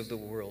sins of the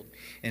world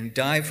and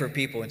die for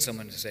people and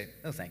someone to say,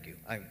 no thank you.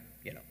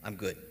 I'm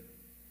good.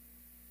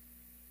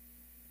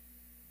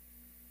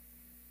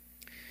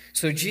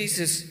 So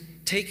Jesus,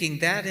 taking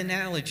that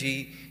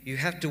analogy, you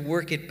have to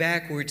work it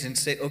backwards and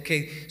say,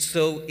 okay,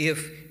 so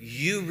if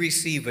you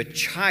receive a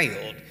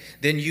child,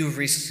 then you've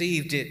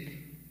received it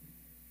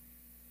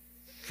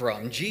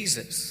from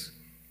Jesus,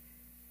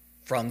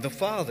 from the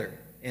Father,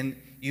 and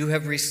you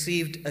have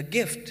received a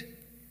gift.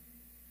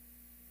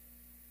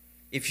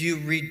 If you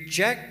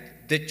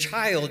reject the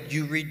child,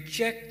 you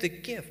reject the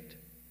gift.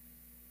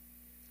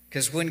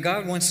 Because when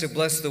God wants to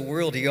bless the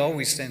world, he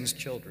always sends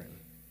children.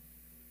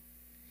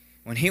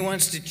 When he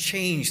wants to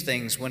change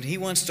things, when he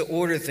wants to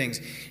order things,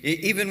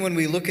 even when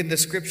we look in the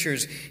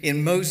scriptures,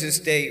 in Moses'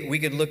 day, we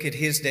can look at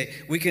his day.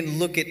 We can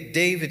look at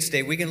David's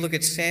day. We can look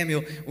at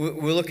Samuel.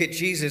 We look at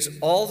Jesus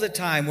all the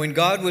time. When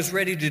God was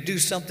ready to do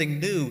something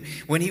new,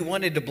 when he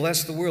wanted to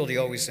bless the world, he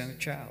always sent a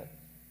child.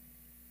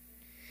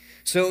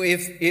 So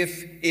if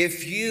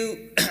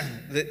you,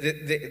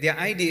 the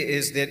idea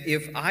is that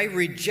if I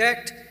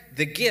reject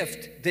the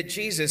gift that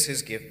Jesus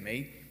has given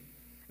me,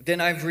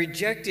 then I've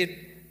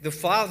rejected the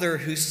Father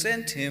who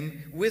sent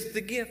him with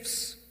the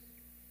gifts.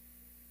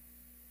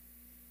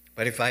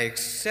 But if I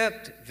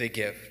accept the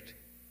gift,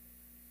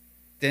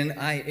 then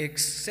I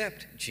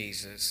accept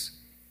Jesus.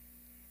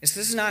 This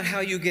is not how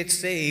you get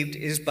saved,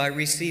 is by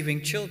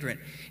receiving children.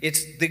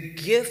 It's the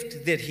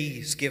gift that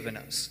he's given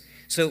us.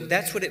 So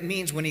that's what it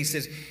means when he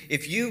says,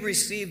 if you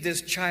receive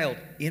this child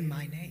in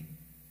my name,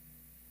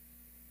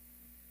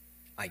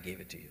 I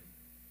gave it to you.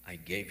 I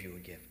gave you a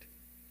gift.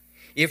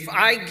 If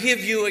I give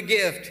you a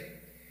gift,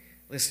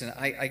 listen,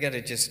 I got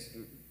to just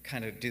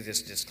kind of do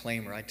this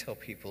disclaimer. I tell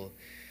people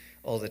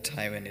all the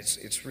time, and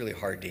it's really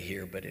hard to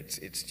hear, but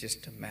it's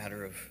just a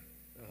matter of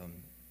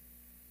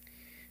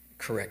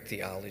correct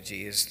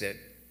theology, is that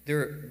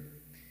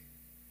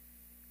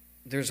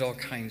there's all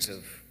kinds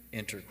of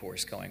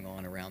intercourse going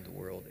on around the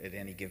world at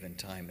any given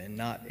time, and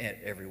not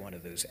every one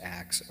of those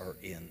acts are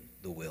in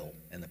the will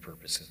and the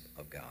purpose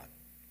of God.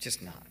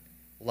 Just not.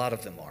 A lot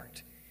of them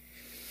aren't.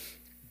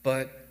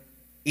 But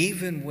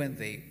even when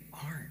they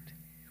aren't,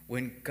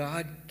 when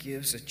God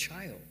gives a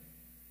child,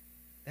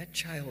 that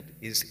child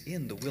is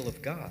in the will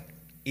of God,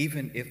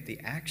 even if the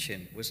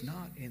action was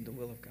not in the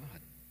will of God.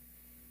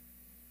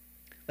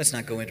 Let's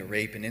not go into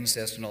rape and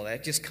incest and all that.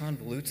 It just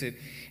convolutes it.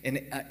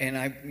 And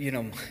I,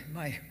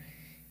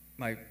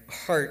 my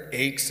heart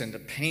aches and the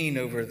pain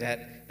over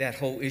that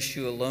whole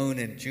issue alone.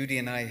 And Judy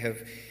and I have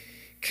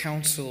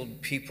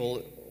counseled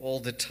people all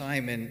the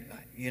time. And,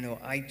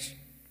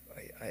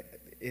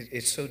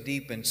 it's so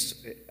deep.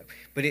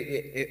 But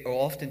it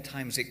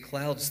oftentimes it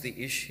clouds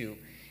the issue.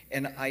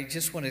 And I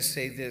just want to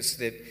say this,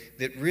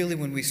 that really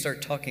when we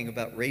start talking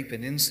about rape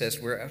and incest,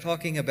 we're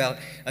talking about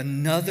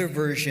another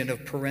version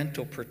of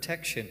parental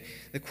protection.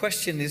 The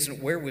question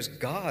isn't where was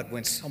God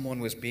when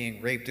someone was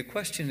being raped. The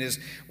question is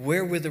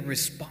where were the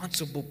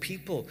responsible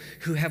people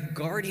who have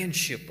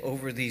guardianship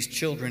over these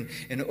children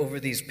and over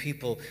these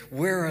people?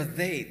 Where are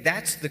they?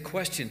 That's the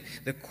question.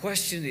 The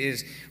question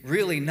is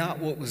really not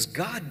what was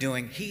God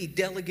doing. He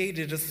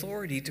delegated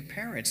authority to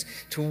parents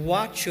to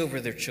watch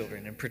over their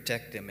children and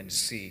protect them and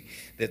see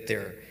that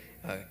they're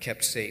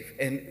kept safe.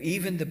 And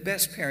even the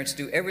best parents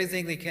do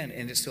everything they can,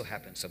 and it still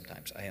happens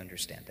sometimes. I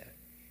understand that.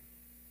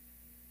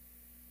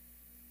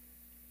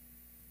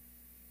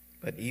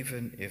 But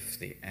even if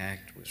the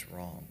act was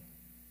wrong,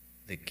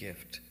 the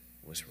gift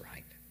was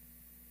right.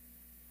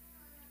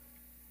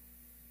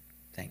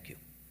 Thank you.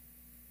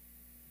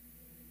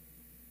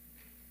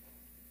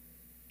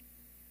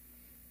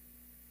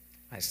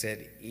 I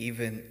said,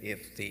 even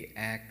if the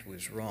act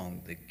was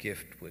wrong, the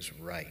gift was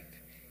right.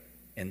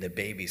 And the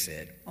baby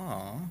said,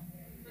 "Aw."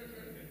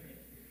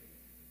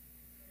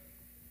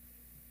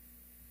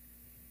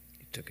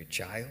 He took a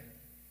child,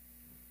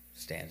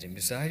 stands him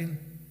beside him.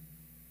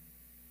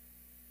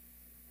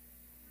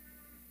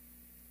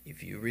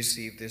 If you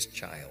receive this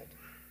child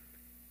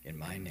in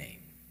my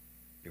name,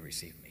 you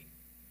receive me.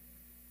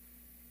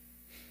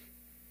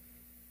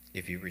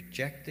 If you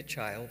reject the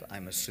child,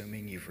 I'm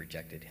assuming you've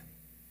rejected him.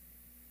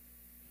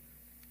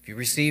 If you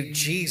receive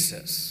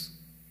Jesus,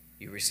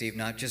 you receive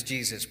not just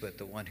Jesus, but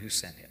the one who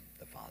sent him,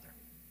 the Father.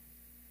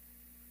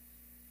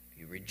 If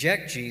you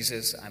reject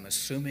Jesus, I'm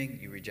assuming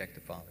you reject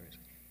the Father.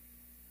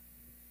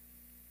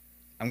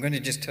 I'm going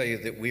to just tell you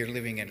that we are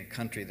living in a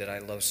country that I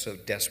love so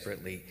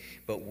desperately,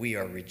 but we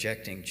are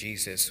rejecting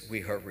Jesus.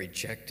 We are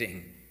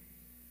rejecting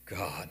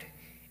God.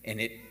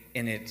 And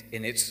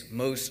it's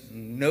most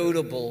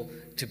notable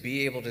to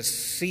be able to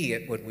see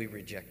it when we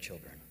reject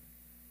children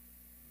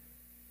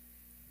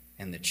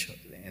and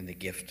the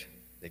gift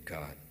that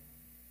God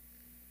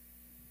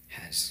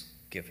has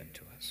given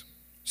to us.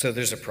 So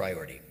there's a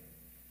priority.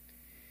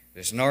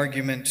 There's an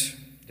argument,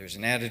 there's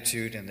an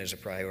attitude, and there's a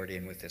priority,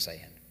 and with this I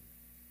end.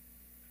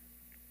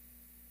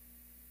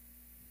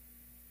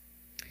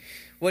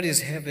 What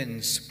is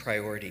heaven's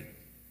priority?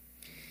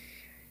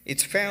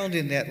 It's found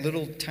in that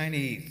little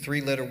tiny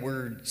 3-letter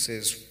word that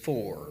says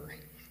 "for."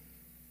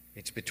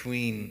 It's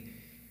between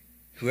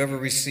whoever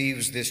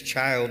receives this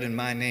child in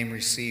my name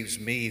receives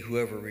me.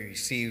 Whoever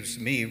receives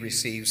me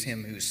receives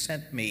him who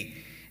sent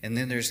me. And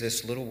then there's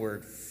this little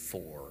word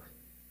 "for."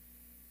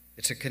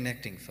 It's a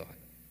connecting thought.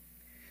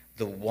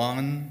 The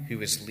one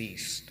who is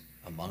least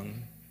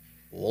among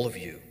all of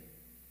you,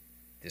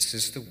 this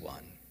is the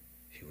one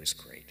who is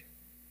great.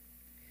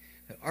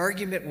 The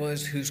argument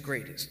was who's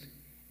greatest.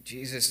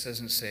 Jesus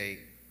doesn't say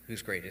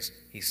who's greatest.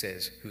 He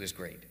says who is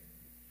great.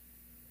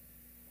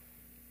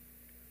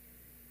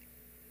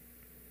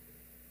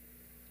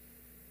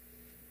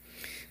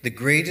 The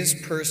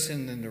greatest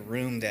person in the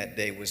room that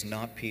day was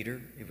not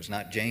Peter. It was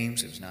not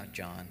James. It was not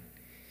John.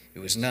 It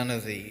was none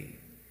of the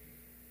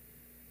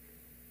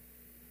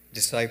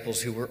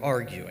disciples who were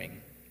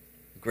arguing.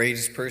 The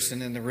greatest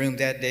person in the room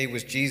that day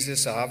was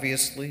Jesus,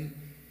 obviously.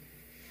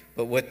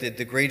 But what did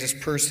the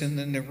greatest person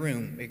in the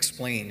room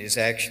explain is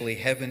actually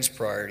heaven's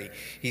priority.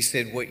 He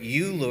said, what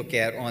you look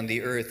at on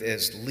the earth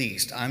as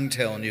least, I'm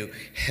telling you,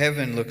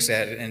 heaven looks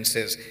at it and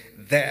says,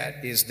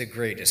 that is the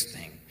greatest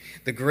thing.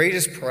 The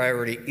greatest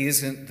priority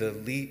isn't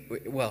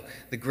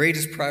the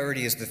greatest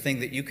priority is the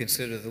thing that you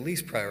consider the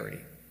least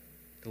priority.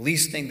 The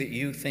least thing that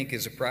you think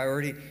is a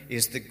priority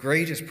is the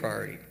greatest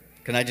priority.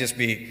 Can I just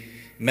be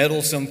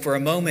meddlesome for a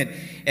moment?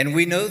 And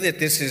we know that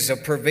this is a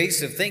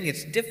pervasive thing.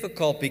 It's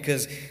difficult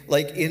because,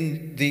 like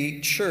in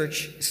the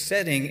church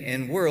setting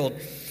and world,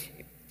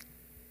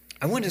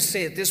 I want to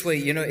say it this way,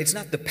 it's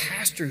not the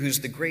pastor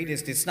who's the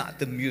greatest. It's not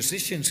the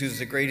musicians who's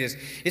the greatest.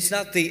 It's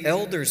not the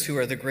elders who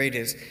are the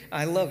greatest.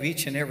 I love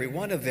each and every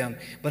one of them.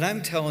 But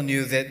I'm telling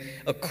you that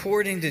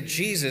according to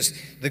Jesus,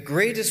 the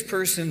greatest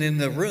person in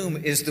the room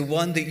is the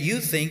one that you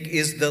think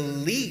is the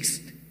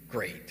least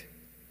great.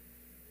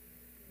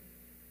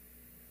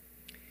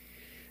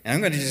 And I'm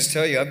going to just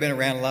tell you, I've been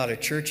around a lot of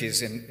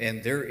churches,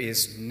 and there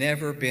is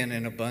never been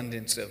an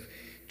abundance of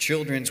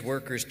children's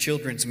workers,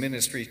 children's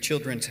ministry,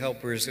 children's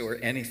helpers, or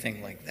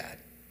anything like that.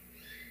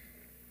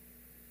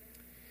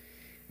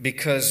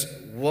 Because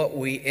what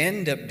we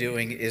end up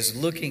doing is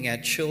looking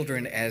at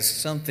children as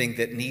something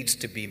that needs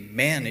to be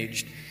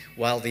managed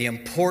while the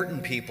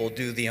important people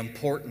do the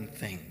important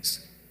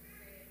things.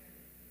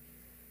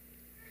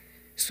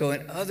 So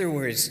in other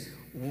words,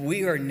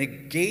 we are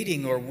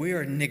negating or we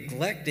are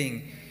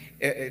neglecting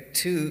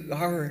to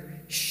our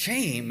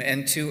shame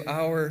and to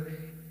our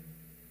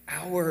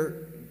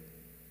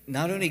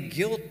not only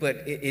guilt,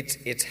 but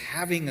it's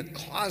having a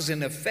cause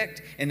and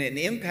effect and an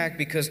impact,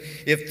 because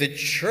if the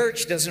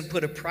church doesn't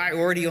put a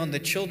priority on the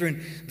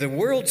children, the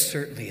world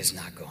certainly is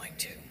not going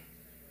to.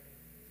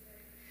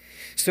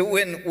 So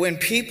when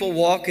people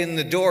walk in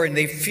the door and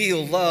they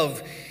feel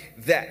love,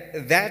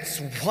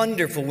 that's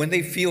wonderful. When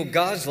they feel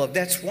God's love,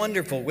 that's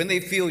wonderful. When they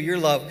feel your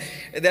love,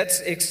 that's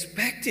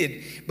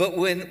expected. But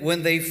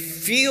when they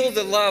feel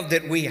the love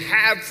that we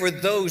have for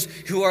those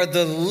who are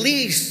the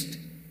least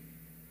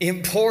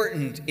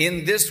important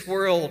in this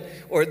world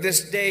or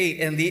this day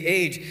and the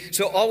age.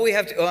 So all we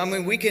have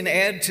to, we can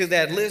add to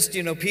that list,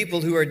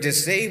 people who are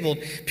disabled,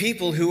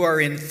 people who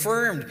are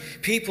infirmed,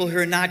 people who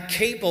are not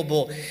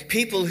capable,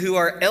 people who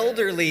are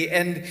elderly.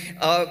 And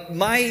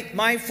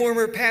my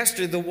former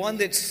pastor, the one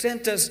that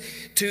sent us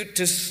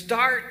to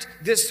start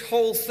this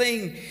whole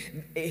thing,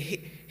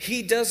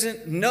 he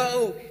doesn't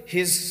know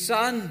his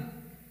son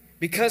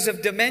because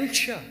of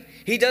dementia.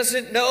 He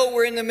doesn't know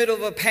we're in the middle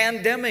of a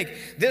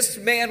pandemic. This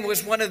man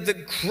was one of the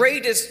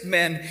greatest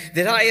men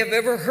that I have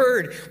ever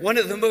heard, one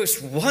of the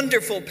most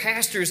wonderful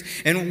pastors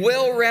and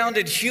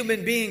well-rounded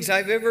human beings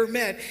I've ever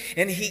met.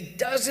 And he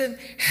doesn't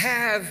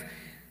have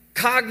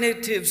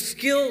cognitive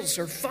skills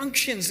or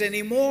functions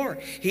anymore.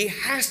 He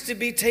has to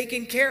be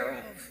taken care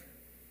of.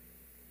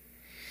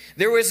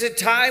 There was a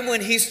time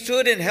when he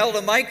stood and held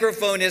a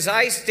microphone as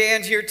I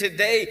stand here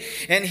today,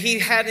 and he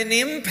had an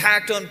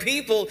impact on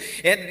people.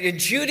 And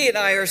Judy and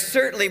I are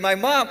certainly, my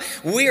mom,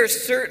 we are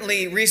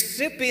certainly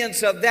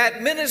recipients of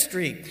that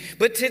ministry.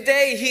 But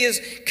today he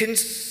is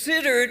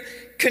considered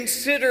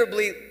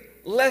considerably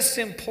less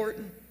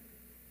important.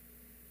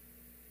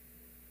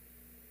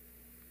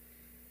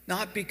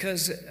 Not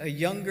because a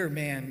younger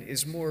man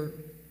is more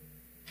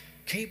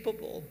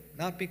capable,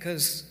 not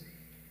because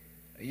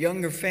a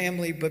younger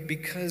family, but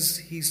because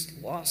he's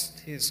lost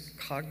his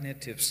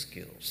cognitive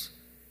skills.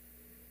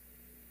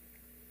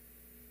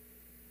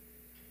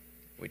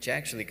 Which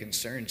actually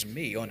concerns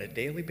me on a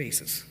daily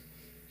basis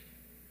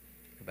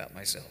about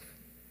myself.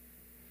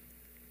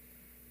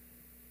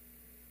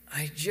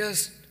 I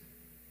just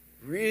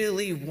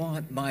really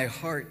want my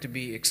heart to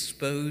be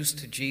exposed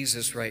to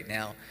Jesus right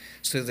now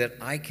so that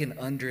I can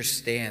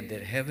understand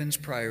that heaven's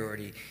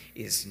priority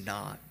is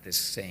not the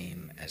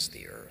same as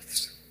the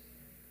earth's.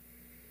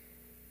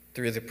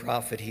 Through the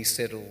prophet, he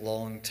said a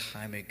long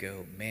time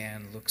ago,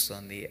 man looks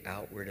on the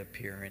outward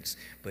appearance,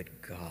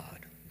 but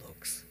God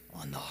looks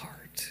on the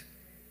heart.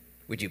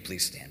 Would you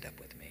please stand up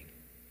with me?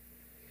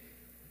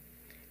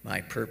 My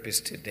purpose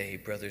today,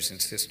 brothers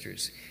and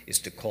sisters, is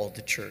to call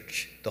the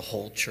church, the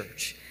whole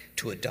church,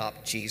 to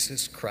adopt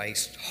Jesus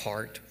Christ's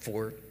heart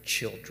for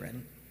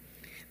children.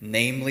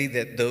 Namely,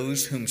 that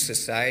those whom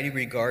society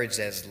regards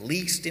as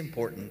least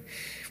important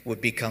would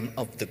become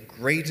of the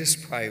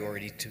greatest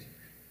priority to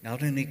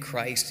not only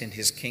Christ and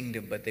his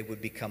kingdom, but they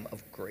would become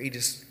of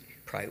greatest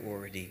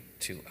priority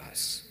to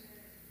us.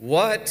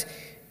 What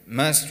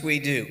must we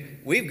do?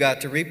 We've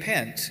got to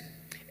repent,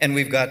 and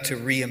we've got to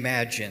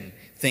reimagine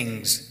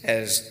things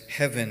as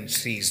heaven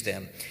sees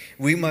them.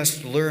 We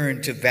must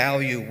learn to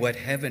value what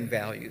heaven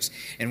values,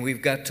 and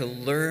we've got to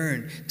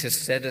learn to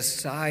set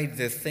aside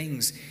the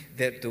things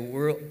that the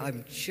world...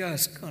 I'm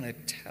just going to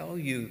tell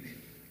you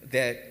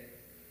that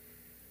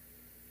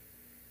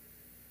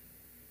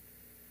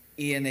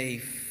in a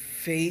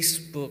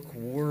Facebook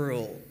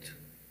world,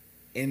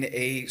 in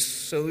a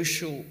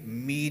social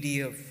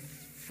media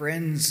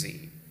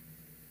frenzy,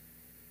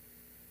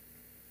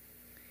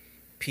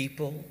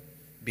 people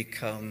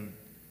become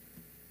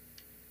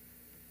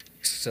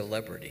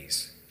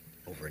celebrities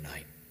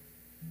overnight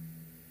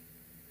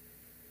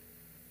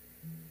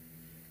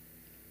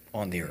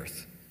on the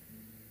earth.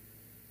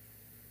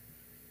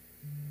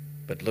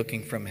 But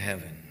looking from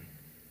heaven,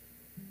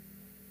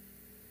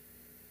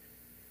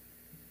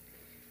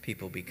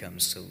 people become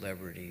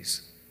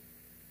celebrities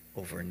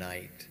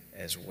overnight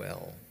as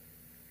well,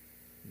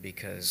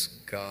 because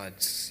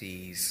God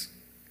sees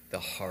the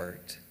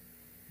heart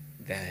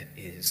that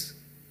is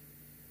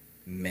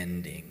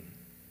mending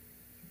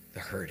the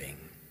hurting,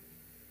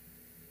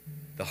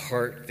 the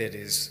heart that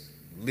is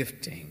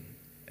lifting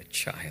a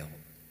child,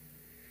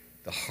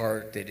 the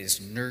heart that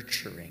is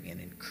nurturing and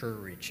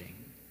encouraging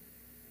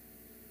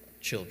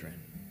children,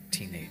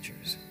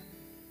 teenagers.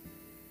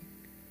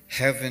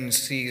 Heaven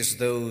sees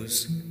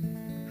those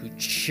who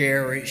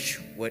cherish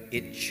what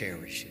it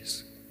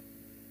cherishes.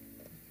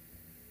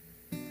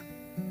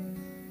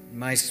 In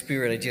my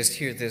spirit, I just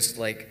hear this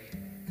I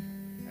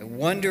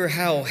wonder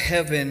how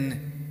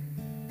heaven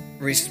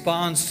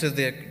responds to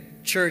the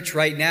church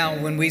right now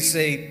when we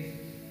say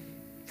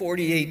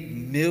 48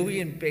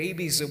 million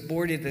babies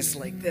aborted.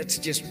 That's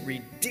just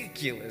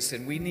ridiculous,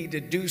 and we need to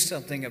do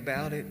something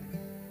about it.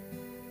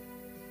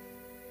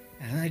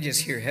 And I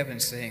just hear heaven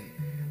saying,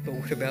 but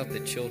what about the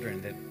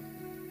children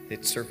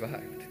that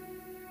survived?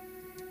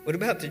 What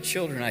about the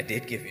children I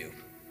did give you?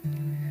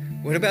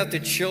 What about the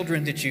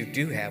children that you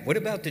do have? What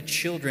about the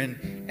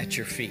children at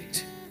your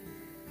feet?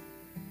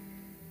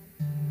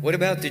 What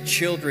about the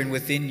children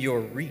within your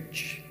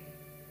reach?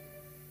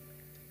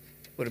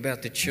 What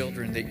about the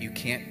children that you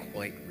can't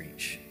quite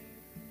reach?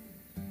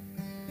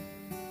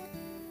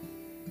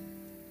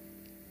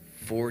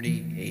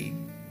 48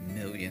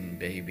 million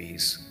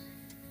babies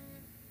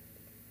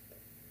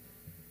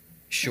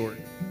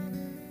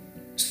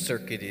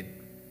short-circuited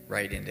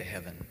right into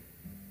heaven.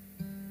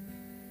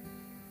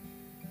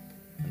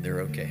 And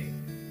they're okay.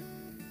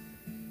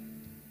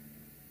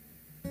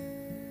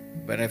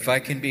 But if I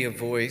can be a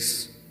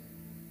voice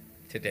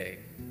today,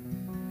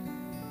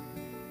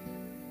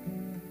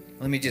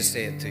 let me just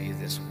say it to you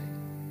this way.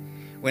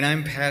 When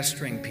I'm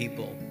pastoring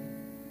people,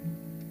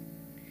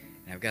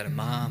 and I've got a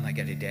mom, I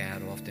got a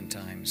dad,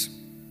 oftentimes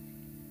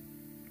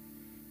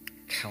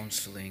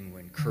counseling,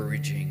 we're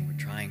encouraging, we're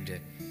trying to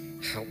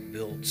help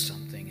build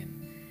something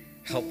and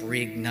help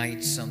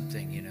reignite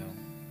something, you know.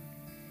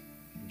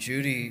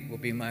 Judy will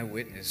be my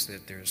witness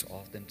that there's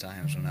often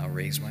times when I'll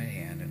raise my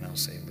hand and I'll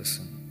say,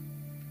 listen,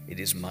 it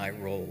is my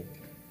role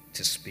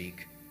to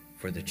speak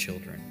for the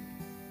children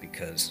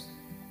because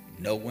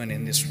no one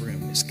in this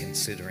room is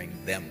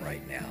considering them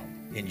right now.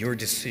 In your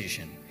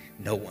decision,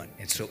 no one.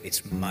 And so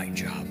it's my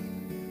job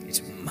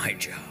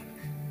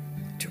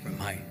to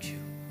remind you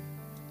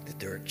that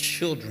there are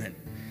children,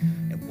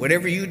 and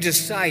whatever you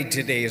decide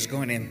today is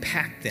going to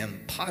impact them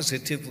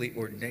positively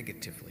or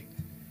negatively.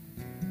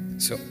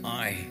 So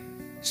I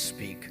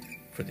speak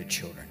for the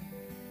children.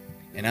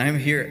 And I'm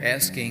here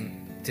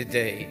asking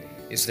today,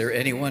 is there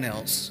anyone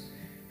else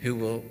who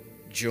will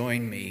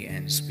join me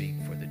and speak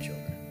for the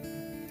children?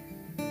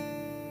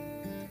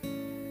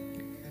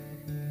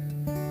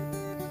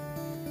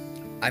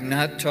 I'm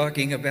not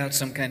talking about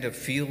some kind of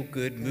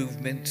feel-good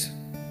movement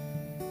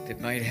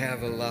that might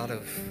have a lot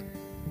of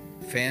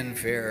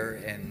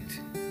fanfare and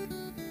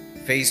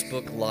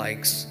Facebook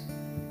likes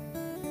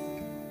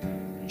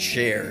and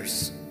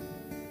shares.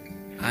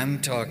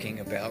 I'm talking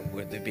about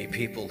would there be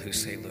people who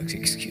say, look,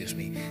 excuse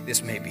me,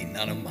 this may be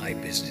none of my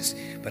business,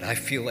 but I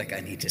feel like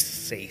I need to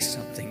say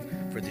something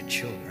for the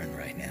children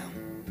right now.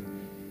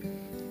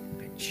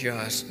 I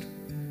just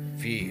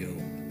feel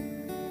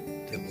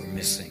that we're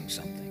missing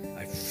something.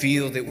 I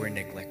feel that we're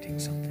neglecting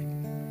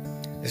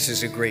something. This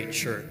is a great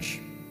church.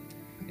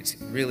 It's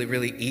really,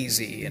 really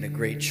easy in a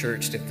great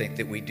church to think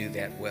that we do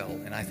that well,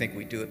 and I think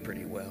we do it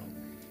pretty well.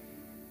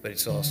 But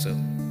it's also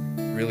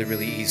really,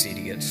 really easy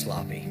to get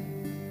sloppy.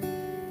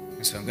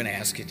 And so I'm going to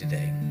ask you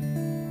today,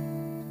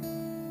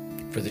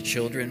 for the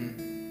children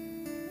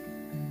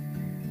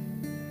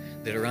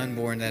that are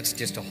unborn, that's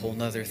just a whole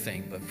nother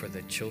thing, but for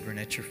the children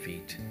at your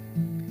feet,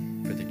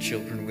 for the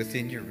children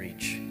within your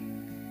reach,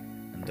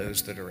 and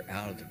those that are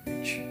out of the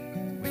reach,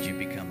 would you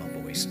become a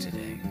voice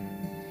today?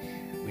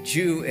 Would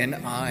you and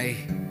I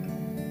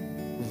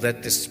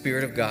let the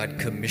Spirit of God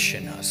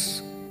commission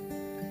us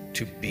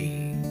to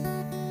be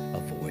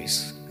a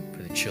voice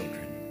for the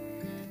children,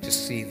 to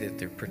see that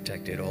they're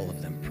protected, all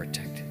of them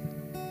protected.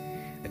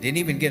 I didn't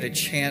even get a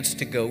chance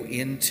to go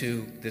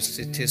into the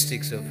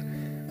statistics of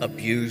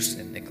abuse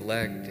and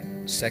neglect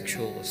and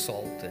sexual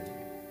assault.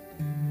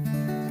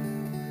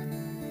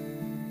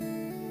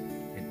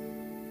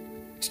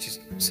 It's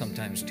just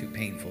sometimes too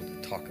painful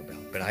to talk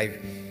about. But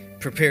I've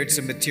prepared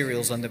some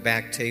materials on the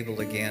back table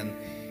again.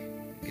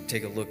 You can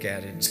take a look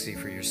at it and see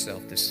for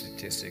yourself the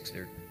statistics.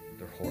 They're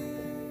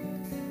horrible.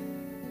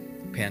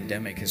 The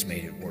pandemic has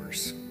made it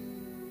worse.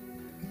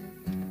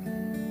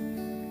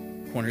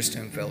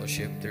 Cornerstone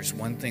Fellowship, there's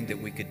one thing that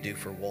we could do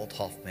for Walt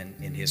Hoffman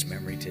in his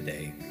memory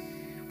today,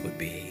 would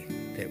be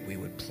that we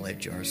would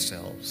pledge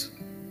ourselves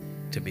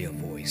to be a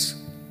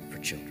voice for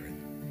children.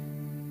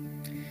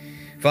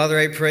 Father,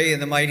 I pray in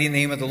the mighty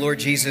name of the Lord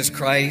Jesus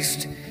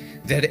Christ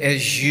that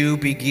as you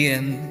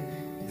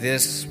begin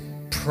this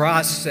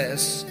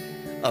process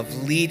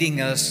of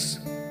leading us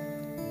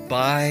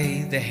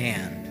by the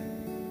hand,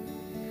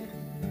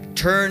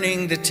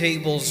 turning the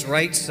tables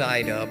right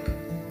side up,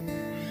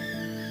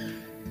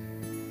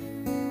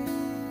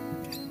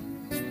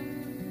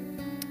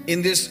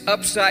 in this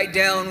upside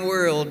down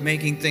world,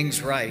 making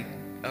things right,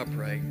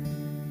 upright.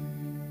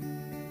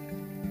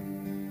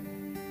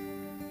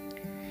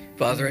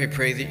 Father, I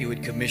pray that you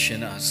would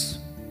commission us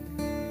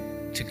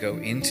to go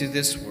into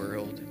this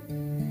world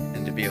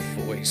and to be a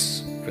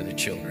voice for the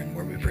children,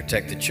 where we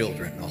protect the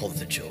children, all of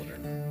the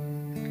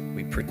children.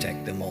 We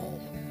protect them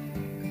all.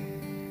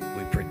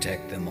 We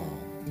protect them all.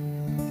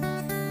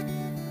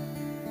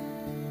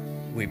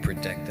 We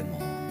protect them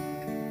all.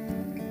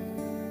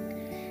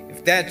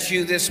 If that's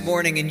you this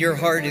morning and your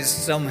heart is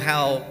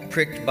somehow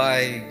pricked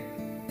by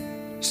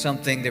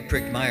something that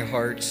pricked my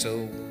heart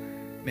so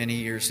many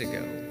years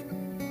ago,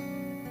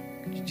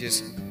 could you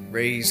just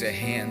raise a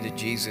hand to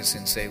Jesus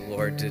and say,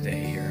 Lord,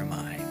 today here am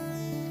I.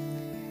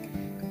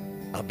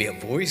 I'll be a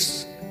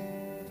voice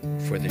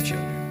for the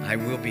children. I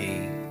will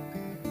be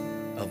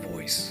a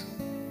voice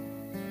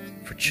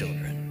for for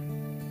children.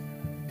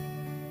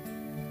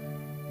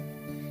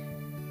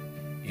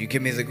 You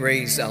give me the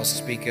grace, I'll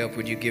speak up.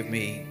 Would you give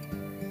me,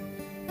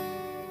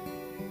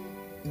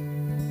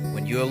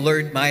 when you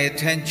alert my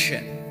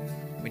attention,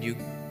 when you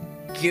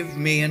give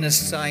me an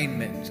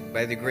assignment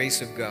by the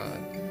grace of God,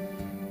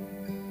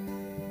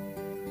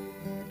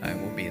 I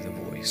will be the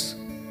voice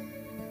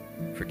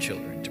for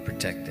children, to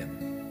protect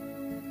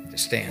them, to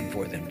stand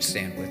for them, to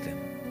stand with them,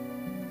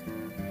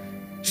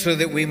 so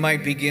that we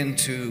might begin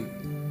to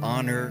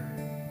honor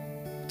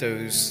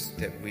those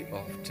that we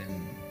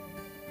often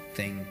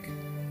think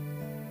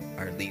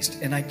are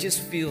least. And I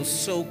just feel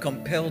so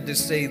compelled to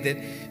say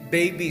that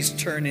babies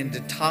turn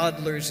into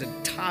toddlers,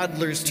 and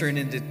toddlers turn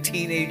into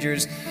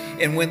teenagers.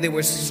 And when they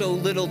were so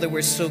little, they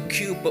were so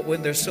cute, but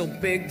when they're so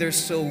big, they're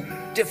so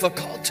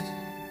difficult.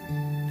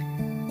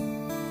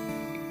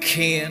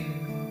 Can't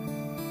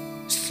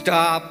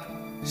stop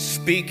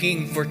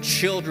speaking for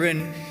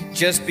children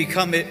just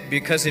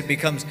because it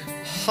becomes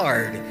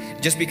hard,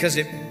 just because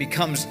it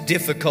becomes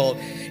difficult.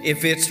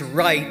 If it's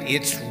right,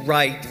 it's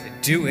right.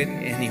 Do it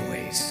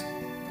anyways.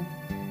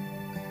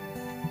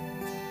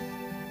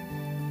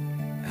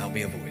 I'll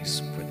be a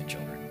voice for the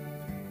children.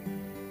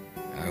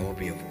 I will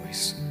be a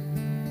voice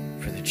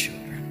for the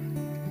children.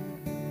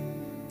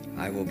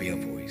 I will be a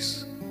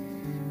voice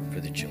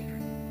for the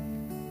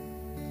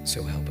children.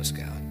 So help us,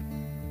 God.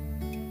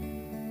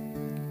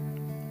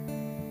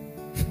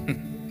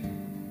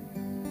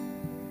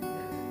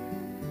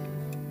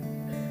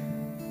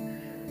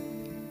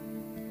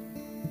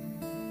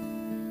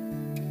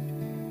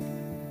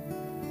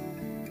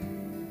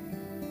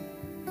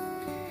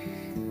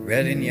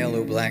 Red and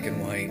yellow, black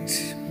and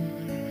white,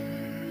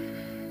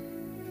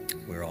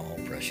 we're all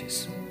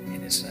precious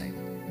in His sight.